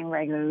meditating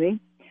regularly,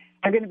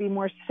 they're going to be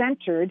more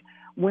centered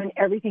when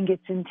everything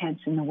gets intense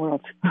in the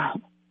world.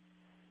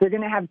 They're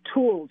going to have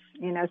tools.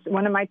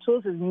 One of my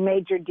tools is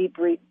major deep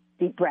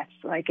breaths.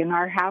 Like in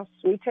our house,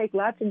 we take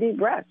lots of deep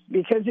breaths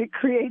because it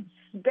creates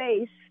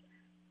space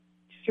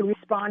to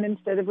respond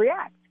instead of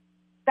react.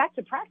 That's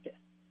a practice.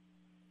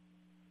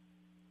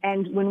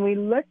 And when we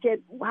look at,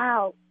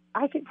 wow,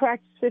 I could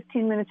practice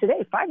 15 minutes a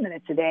day, 5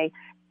 minutes a day,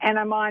 and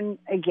I'm on,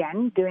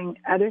 again, doing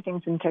other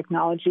things in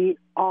technology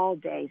all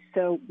day.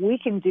 So we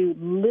can do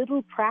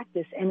little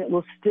practice, and it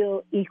will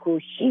still equal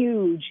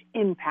huge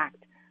impact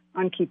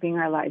on keeping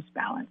our lives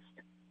balanced.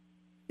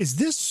 Is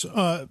this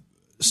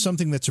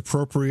something that's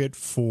appropriate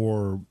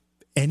for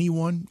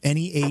anyone,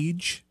 any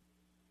age?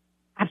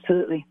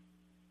 Absolutely.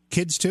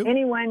 Kids too?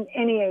 Anyone,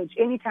 any age,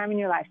 any time in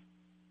your life.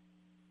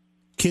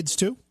 Kids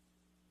too?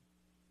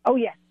 Oh,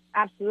 yes,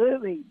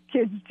 absolutely.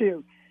 Kids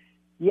too.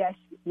 Yes.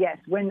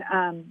 When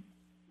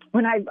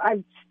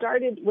I've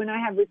started, when I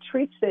have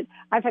retreats that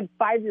I've had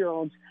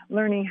 5-year-olds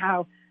learning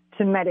how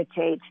to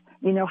meditate,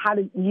 how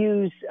to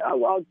use,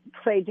 I'll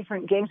play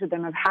different games with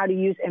them of how to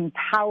use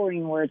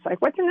empowering words.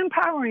 Like, what's an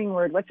empowering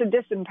word? What's a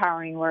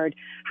disempowering word?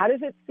 How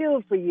does it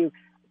feel for you?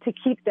 To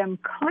keep them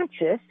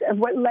conscious of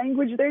what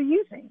language they're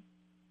using.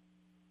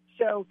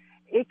 So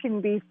it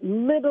can be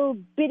little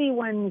bitty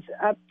ones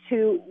up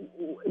to,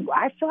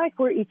 I feel like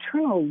we're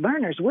eternal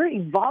learners. We're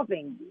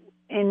evolving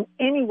in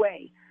any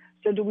way.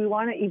 So do we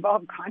want to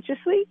evolve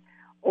consciously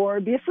or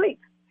be asleep?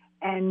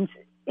 And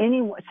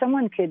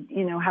someone could,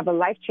 have a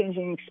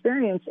life-changing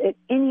experience at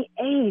any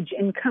age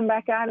and come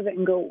back out of it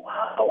and go,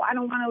 whoa, I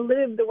don't want to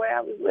live the way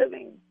I was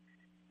living.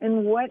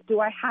 And what do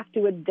I have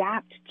to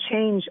adapt,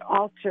 change,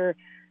 alter,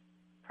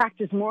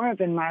 practice more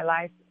of in my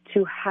life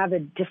to have a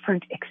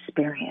different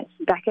experience?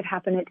 That could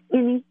happen at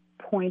any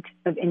point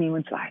of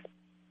anyone's life.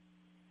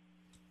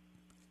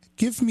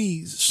 Give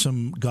me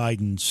some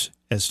guidance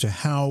as to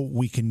how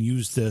we can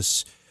use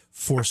this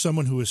for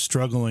someone who is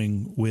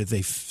struggling with,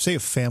 say, a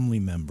family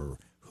member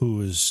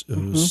who's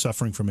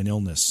suffering from an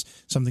illness,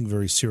 something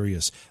very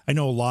serious. I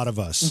know a lot of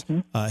us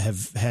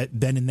have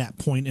been in that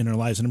point in our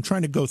lives, and I'm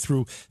trying to go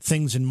through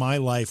things in my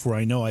life where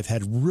I know I've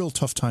had a real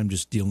tough time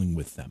just dealing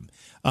with them,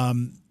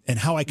 and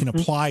how I can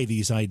apply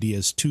these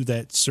ideas to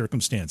that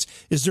circumstance.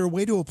 Is there a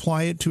way to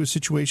apply it to a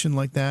situation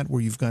like that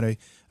where you've got a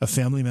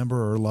family member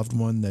or a loved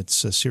one that's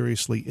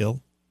seriously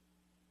ill?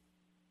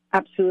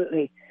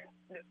 Absolutely.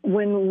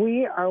 When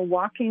we are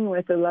walking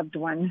with a loved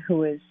one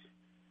who is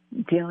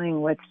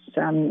dealing with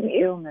some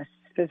illness,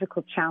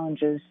 physical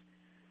challenges,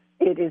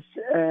 it is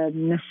a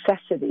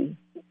necessity,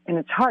 and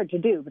it's hard to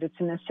do, but it's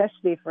a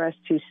necessity for us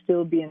to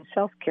still be in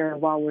self-care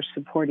while we're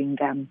supporting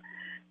them,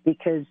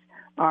 because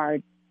our,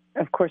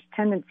 of course,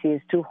 tendency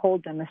is to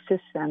hold them,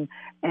 assist them,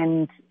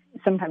 and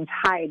sometimes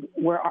hide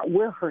where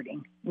we're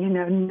hurting,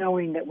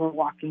 knowing that we're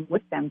walking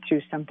with them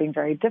through something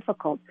very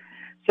difficult.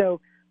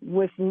 So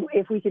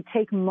if we could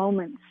take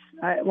moments,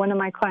 one of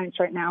my clients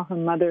right now, her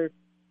mother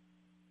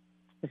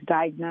was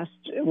diagnosed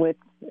with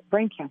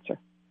brain cancer.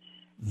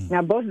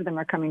 Now, both of them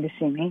are coming to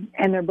see me,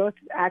 and they're both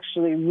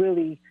actually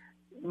really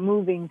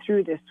moving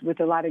through this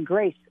with a lot of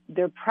grace.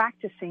 They're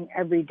practicing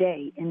every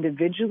day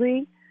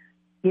individually,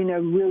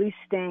 really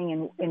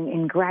staying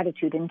in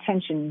gratitude,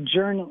 intention,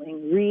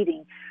 journaling,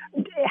 reading,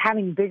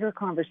 having bigger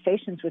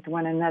conversations with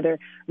one another,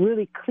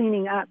 really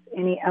cleaning up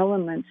any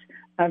elements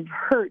of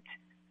hurt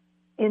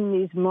in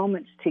these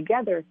moments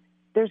together.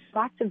 There's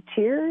lots of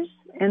tears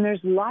and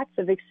there's lots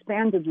of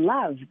expanded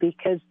love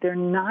because they're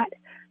not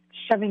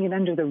shoving it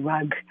under the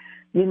rug.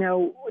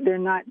 They're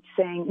not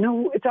saying,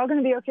 no, it's all going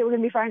to be okay, we're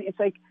going to be fine. It's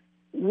like,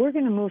 we're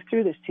going to move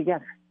through this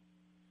together.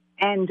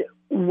 And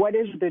what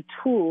is the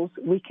tools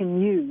we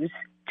can use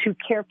to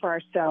care for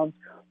ourselves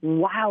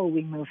while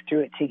we move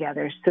through it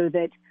together so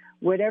that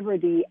whatever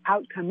the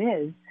outcome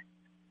is,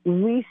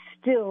 we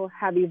still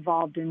have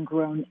evolved and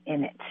grown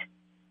in it.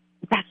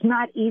 That's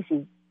not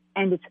easy,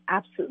 and it's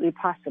absolutely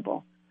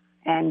possible.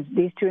 And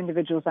these two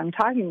individuals I'm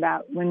talking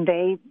about, when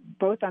they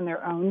both on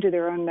their own do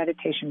their own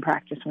meditation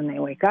practice when they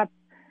wake up,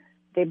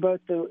 they both,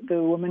 the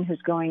woman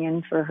who's going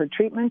in for her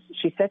treatments,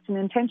 she sets an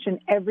intention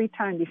every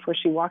time before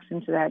she walks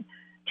into that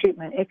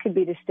treatment. It could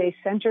be to stay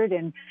centered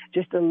and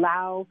just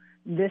allow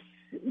this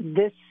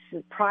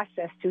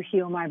process to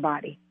heal my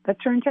body. That's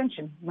her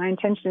intention. My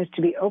intention is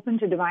to be open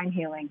to divine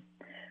healing.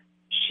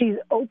 She's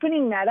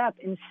opening that up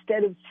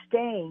instead of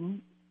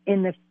staying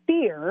in the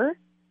fear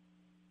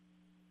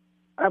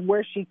of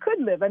where she could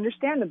live,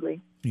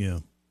 understandably. Yeah.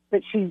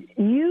 But she's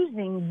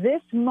using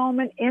this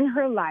moment in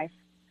her life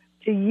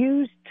to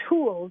use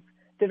tools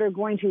that are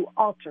going to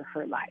alter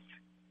her life.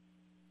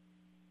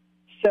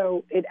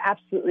 So it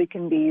absolutely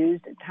can be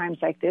used at times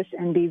like this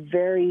and be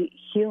very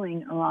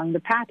healing along the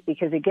path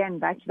because, again,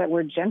 back to that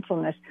word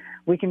gentleness,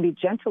 we can be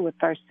gentle with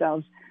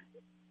ourselves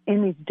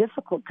in these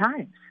difficult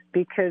times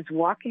because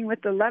walking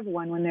with the loved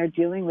one when they're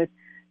dealing with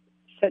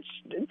such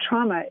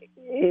trauma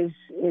is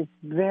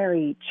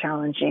very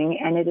challenging,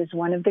 and it is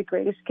one of the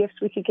greatest gifts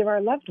we could give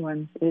our loved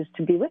ones is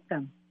to be with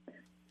them.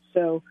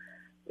 So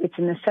it's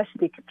a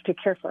necessity to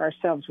care for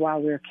ourselves while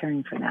we're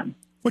caring for them.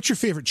 What's your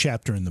favorite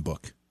chapter in the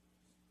book?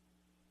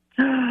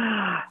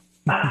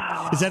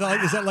 Is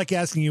that like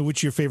asking you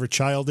which your favorite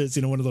child is?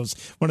 One of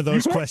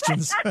those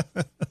questions.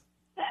 That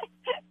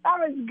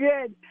was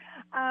good.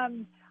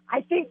 I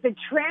think the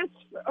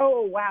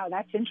oh, wow,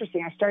 that's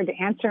interesting. I started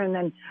to answer, and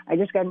then I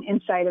just got an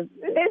insight of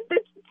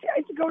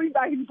it's going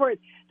back and forth.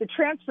 The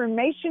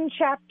transformation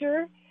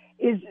chapter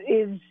is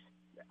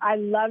I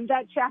love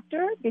that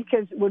chapter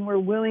because when we're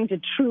willing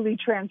to truly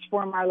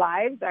transform our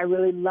lives, I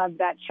really love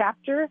that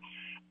chapter.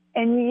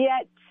 And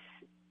yet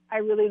I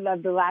really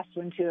love the last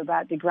one, too,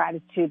 about the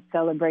gratitude,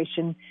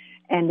 celebration,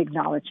 and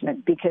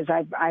acknowledgement because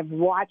I've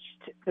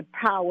watched the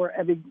power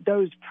of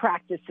those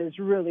practices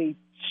really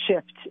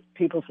shift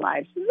people's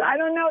lives. I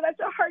don't know. That's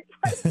a hard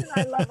question.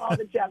 I love all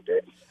the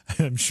chapters.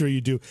 I'm sure you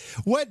do.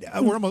 What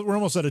we're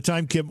almost out of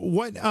time, Kim.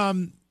 What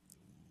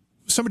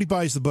somebody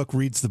buys the book,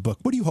 reads the book.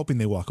 What are you hoping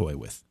they walk away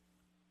with?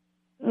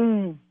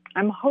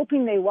 I'm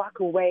hoping they walk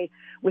away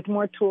with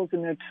more tools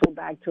in their tool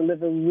bag to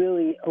live a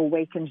really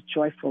awakened,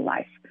 joyful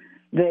life.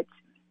 That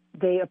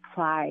they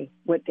apply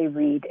what they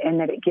read and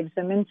that it gives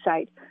them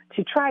insight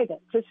to try that,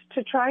 just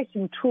to try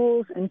some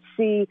tools and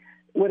see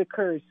what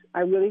occurs.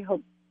 I really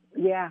hope,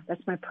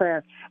 that's my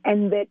prayer.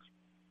 And that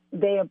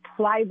they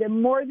apply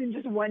them more than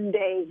just one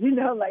day,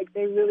 like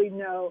they really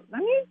know,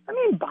 let me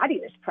embody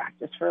this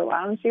practice for a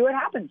while and see what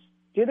happens.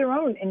 Do their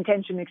own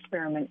intention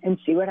experiment and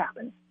see what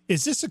happens.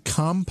 Is this a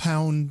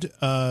compound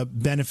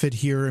benefit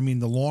here? I mean,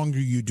 the longer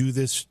you do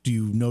this, do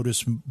you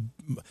notice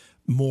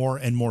more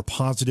and more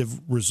positive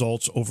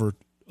results over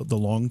the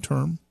long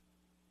term?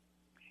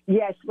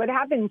 Yes. What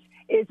happens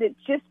is it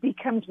just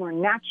becomes more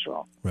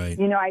natural. Right.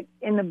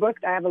 In the book,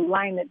 I have a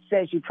line that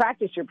says, you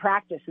practice your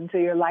practice until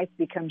your life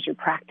becomes your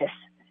practice.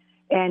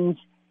 And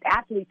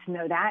athletes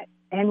know that.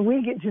 And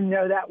we get to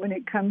know that when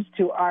it comes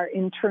to our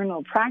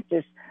internal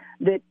practice,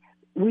 that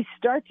we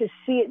start to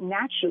see it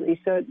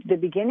naturally. So at the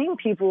beginning,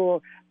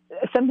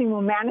 something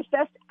will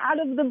manifest out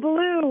of the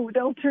blue.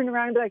 They'll turn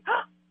around and be like,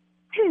 oh,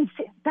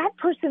 that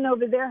person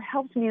over there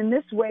helped me in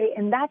this way,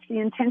 and that's the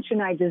intention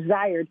I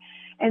desired.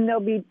 And they'll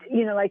be,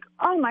 like,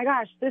 oh my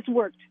gosh, this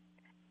worked.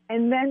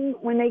 And then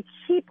when they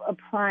keep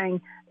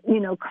applying,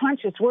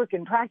 conscious work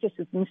and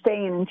practices and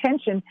staying in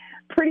intention,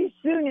 pretty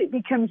soon it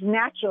becomes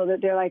natural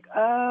that they're like,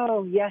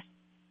 oh, yes,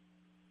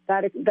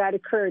 that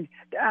occurred.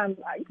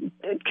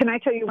 Can I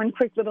tell you one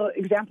quick little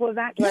example of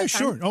that? Yeah,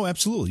 sure. Oh,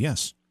 absolutely,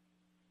 yes.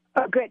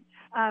 Oh, good.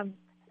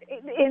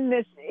 In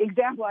this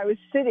example, I was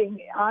sitting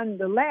on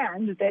the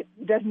land that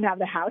doesn't have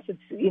the house. It's,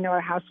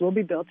 a house will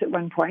be built at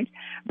one point,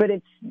 but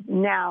it's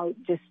now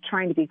just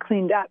trying to be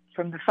cleaned up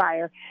from the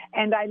fire.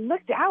 And I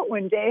looked out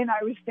one day and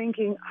I was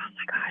thinking, oh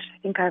my gosh, I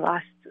think I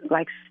lost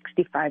like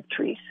 65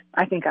 trees.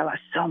 I think I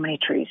lost so many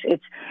trees.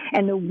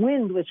 And the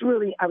wind was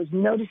I was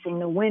noticing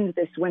the wind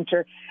this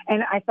winter.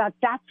 And I thought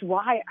that's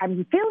why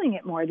I'm feeling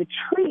it more. The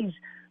trees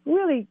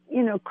really,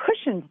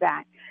 cushioned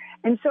that.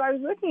 And so I was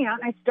looking out,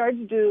 and I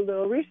started to do a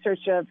little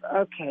research of,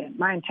 okay,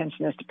 my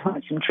intention is to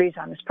plant some trees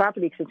on this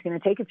property because it's going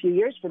to take a few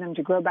years for them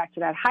to grow back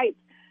to that height.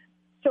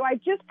 So I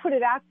just put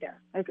it out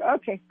there. Like,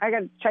 okay, I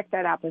got to check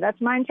that out, but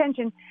that's my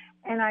intention.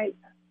 And I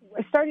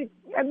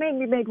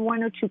made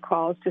one or two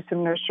calls to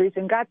some nurseries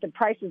and got the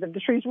prices of the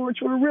trees,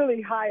 which were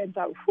really high, and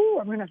thought,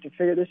 I'm going to have to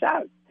figure this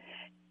out.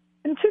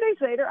 And 2 days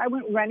later, I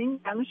went running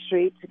down the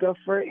street to go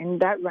for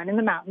that run in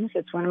the mountains.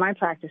 It's one of my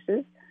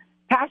practices.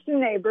 Passed a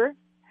neighbor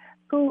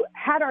who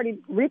had already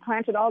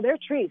replanted all their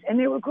trees, and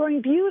they were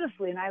growing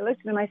beautifully. And I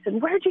looked at him, I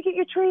said, where'd you get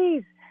your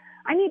trees?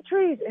 I need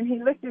trees. And he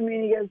looked at me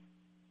and he goes,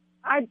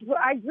 I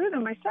grew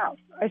them myself.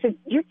 I said,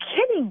 you're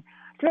kidding.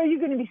 I said, are you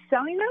going to be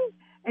selling them?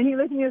 And he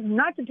looked at me and goes,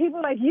 not to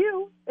people like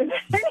you. And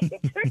then he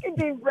took a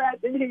deep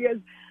breath and he goes,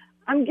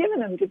 I'm giving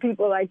them to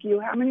people like you.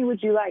 How many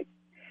would you like?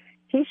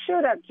 He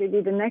showed up,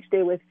 JD, the next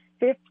day with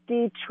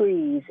 50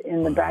 trees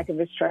in the back of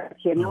his truck.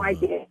 He had no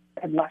idea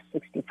I'd lost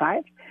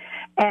 65.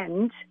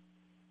 And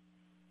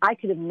I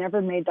could have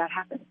never made that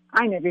happen.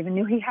 I never even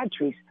knew he had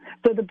trees.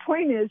 So the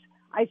point is,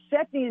 I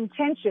set the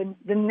intention.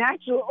 The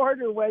natural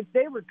order was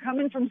they were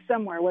coming from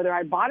somewhere, whether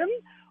I bought them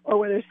or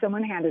whether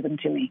someone handed them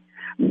to me.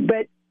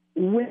 But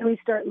when we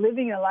start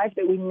living a life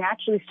that we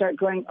naturally start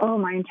going, oh,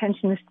 my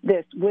intention is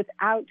this,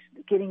 without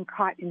getting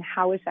caught in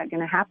how is that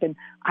going to happen,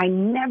 I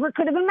never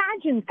could have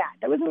imagined that.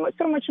 That was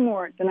so much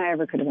more than I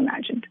ever could have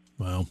imagined.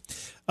 Wow.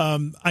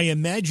 I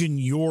imagine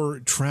your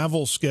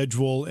travel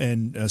schedule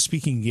and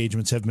speaking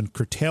engagements have been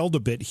curtailed a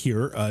bit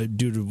here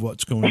due to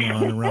what's going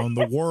on around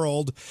the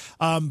world.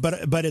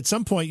 But at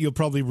some point, you'll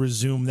probably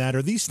resume that.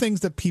 Are these things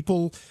that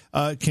people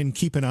can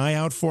keep an eye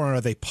out for? Are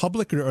they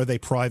public or are they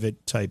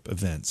private type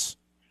events?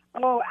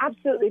 Oh,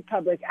 absolutely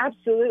public.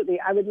 Absolutely.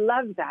 I would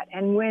love that.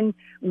 And when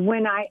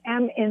I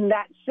am in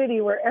that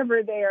city,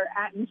 wherever they are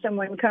at, and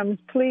someone comes,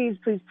 please,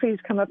 please, please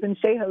come up and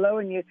say hello.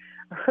 And you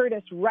heard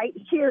us right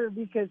here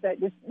because that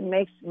just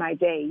makes my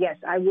day. Yes,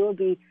 I will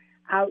be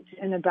out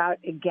and about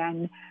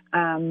again.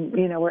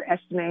 We're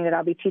estimating that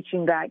I'll be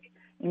teaching back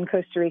in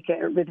Costa Rica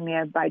at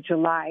Rhythmia by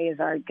July is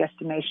our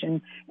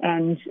guesstimation.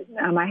 And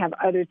I have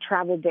other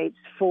travel dates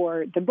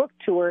for the book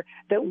tour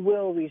that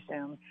will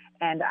resume.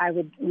 And I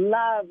would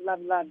love,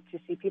 love, love to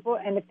see people.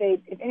 And if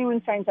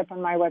anyone signs up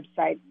on my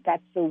website,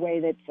 that's the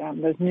way that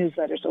those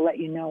newsletters will let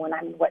you know when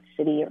I'm in what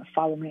city, or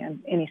follow me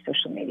on any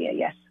social media,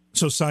 yes.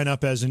 So sign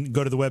up as in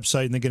go to the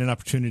website and then get an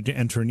opportunity to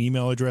enter an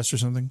email address or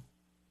something?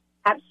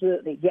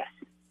 Absolutely, yes.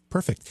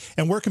 Perfect.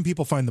 And where can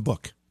people find the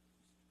book?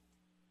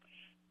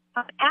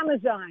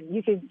 Amazon.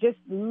 You can just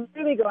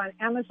really go on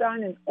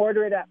Amazon and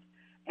order it up.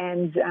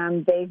 And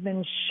they've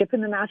been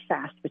shipping them out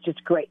fast, which is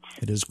great.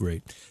 It is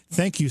great.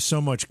 Thank you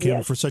so much,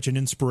 Kim, for such an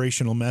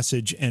inspirational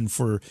message and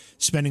for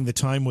spending the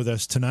time with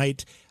us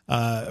tonight.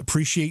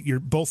 Appreciate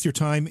both your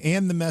time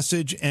and the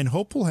message, and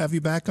hope we'll have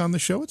you back on the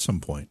show at some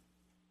point.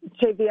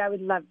 JB, I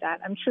would love that.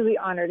 I'm truly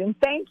honored. And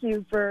thank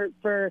you for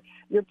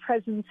your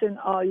presence and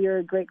all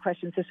your great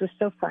questions. This was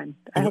so fun.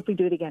 I hope we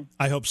do it again.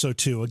 I hope so,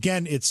 too.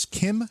 Again, it's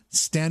Kim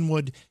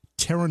Stanwood,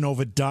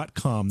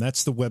 Terranova.com.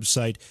 That's the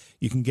website.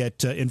 You can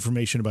get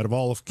information about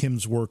all of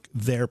Kim's work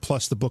there,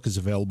 plus the book is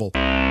available.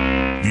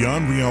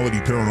 Beyond Reality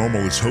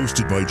Paranormal is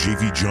hosted by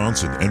J.V.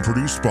 Johnson and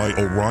produced by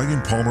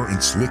Orion Palmer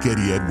and Slick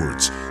Eddie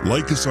Edwards.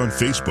 Like us on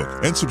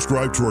Facebook and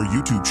subscribe to our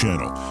YouTube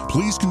channel.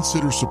 Please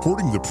consider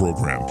supporting the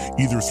program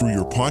either through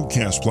your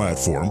podcast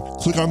platform,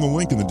 click on the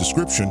link in the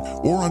description,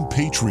 or on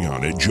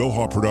Patreon at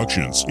Joha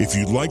Productions. If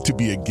you'd like to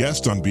be a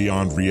guest on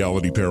Beyond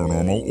Reality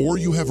Paranormal, or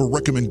you have a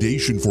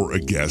recommendation for a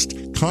guest,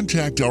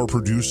 contact our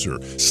producer,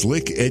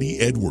 Slick Eddie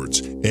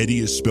Edwards.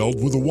 Eddie is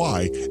spelled with a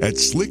Y at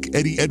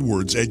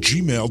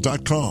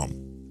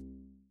slickeddieedwards@gmail.com.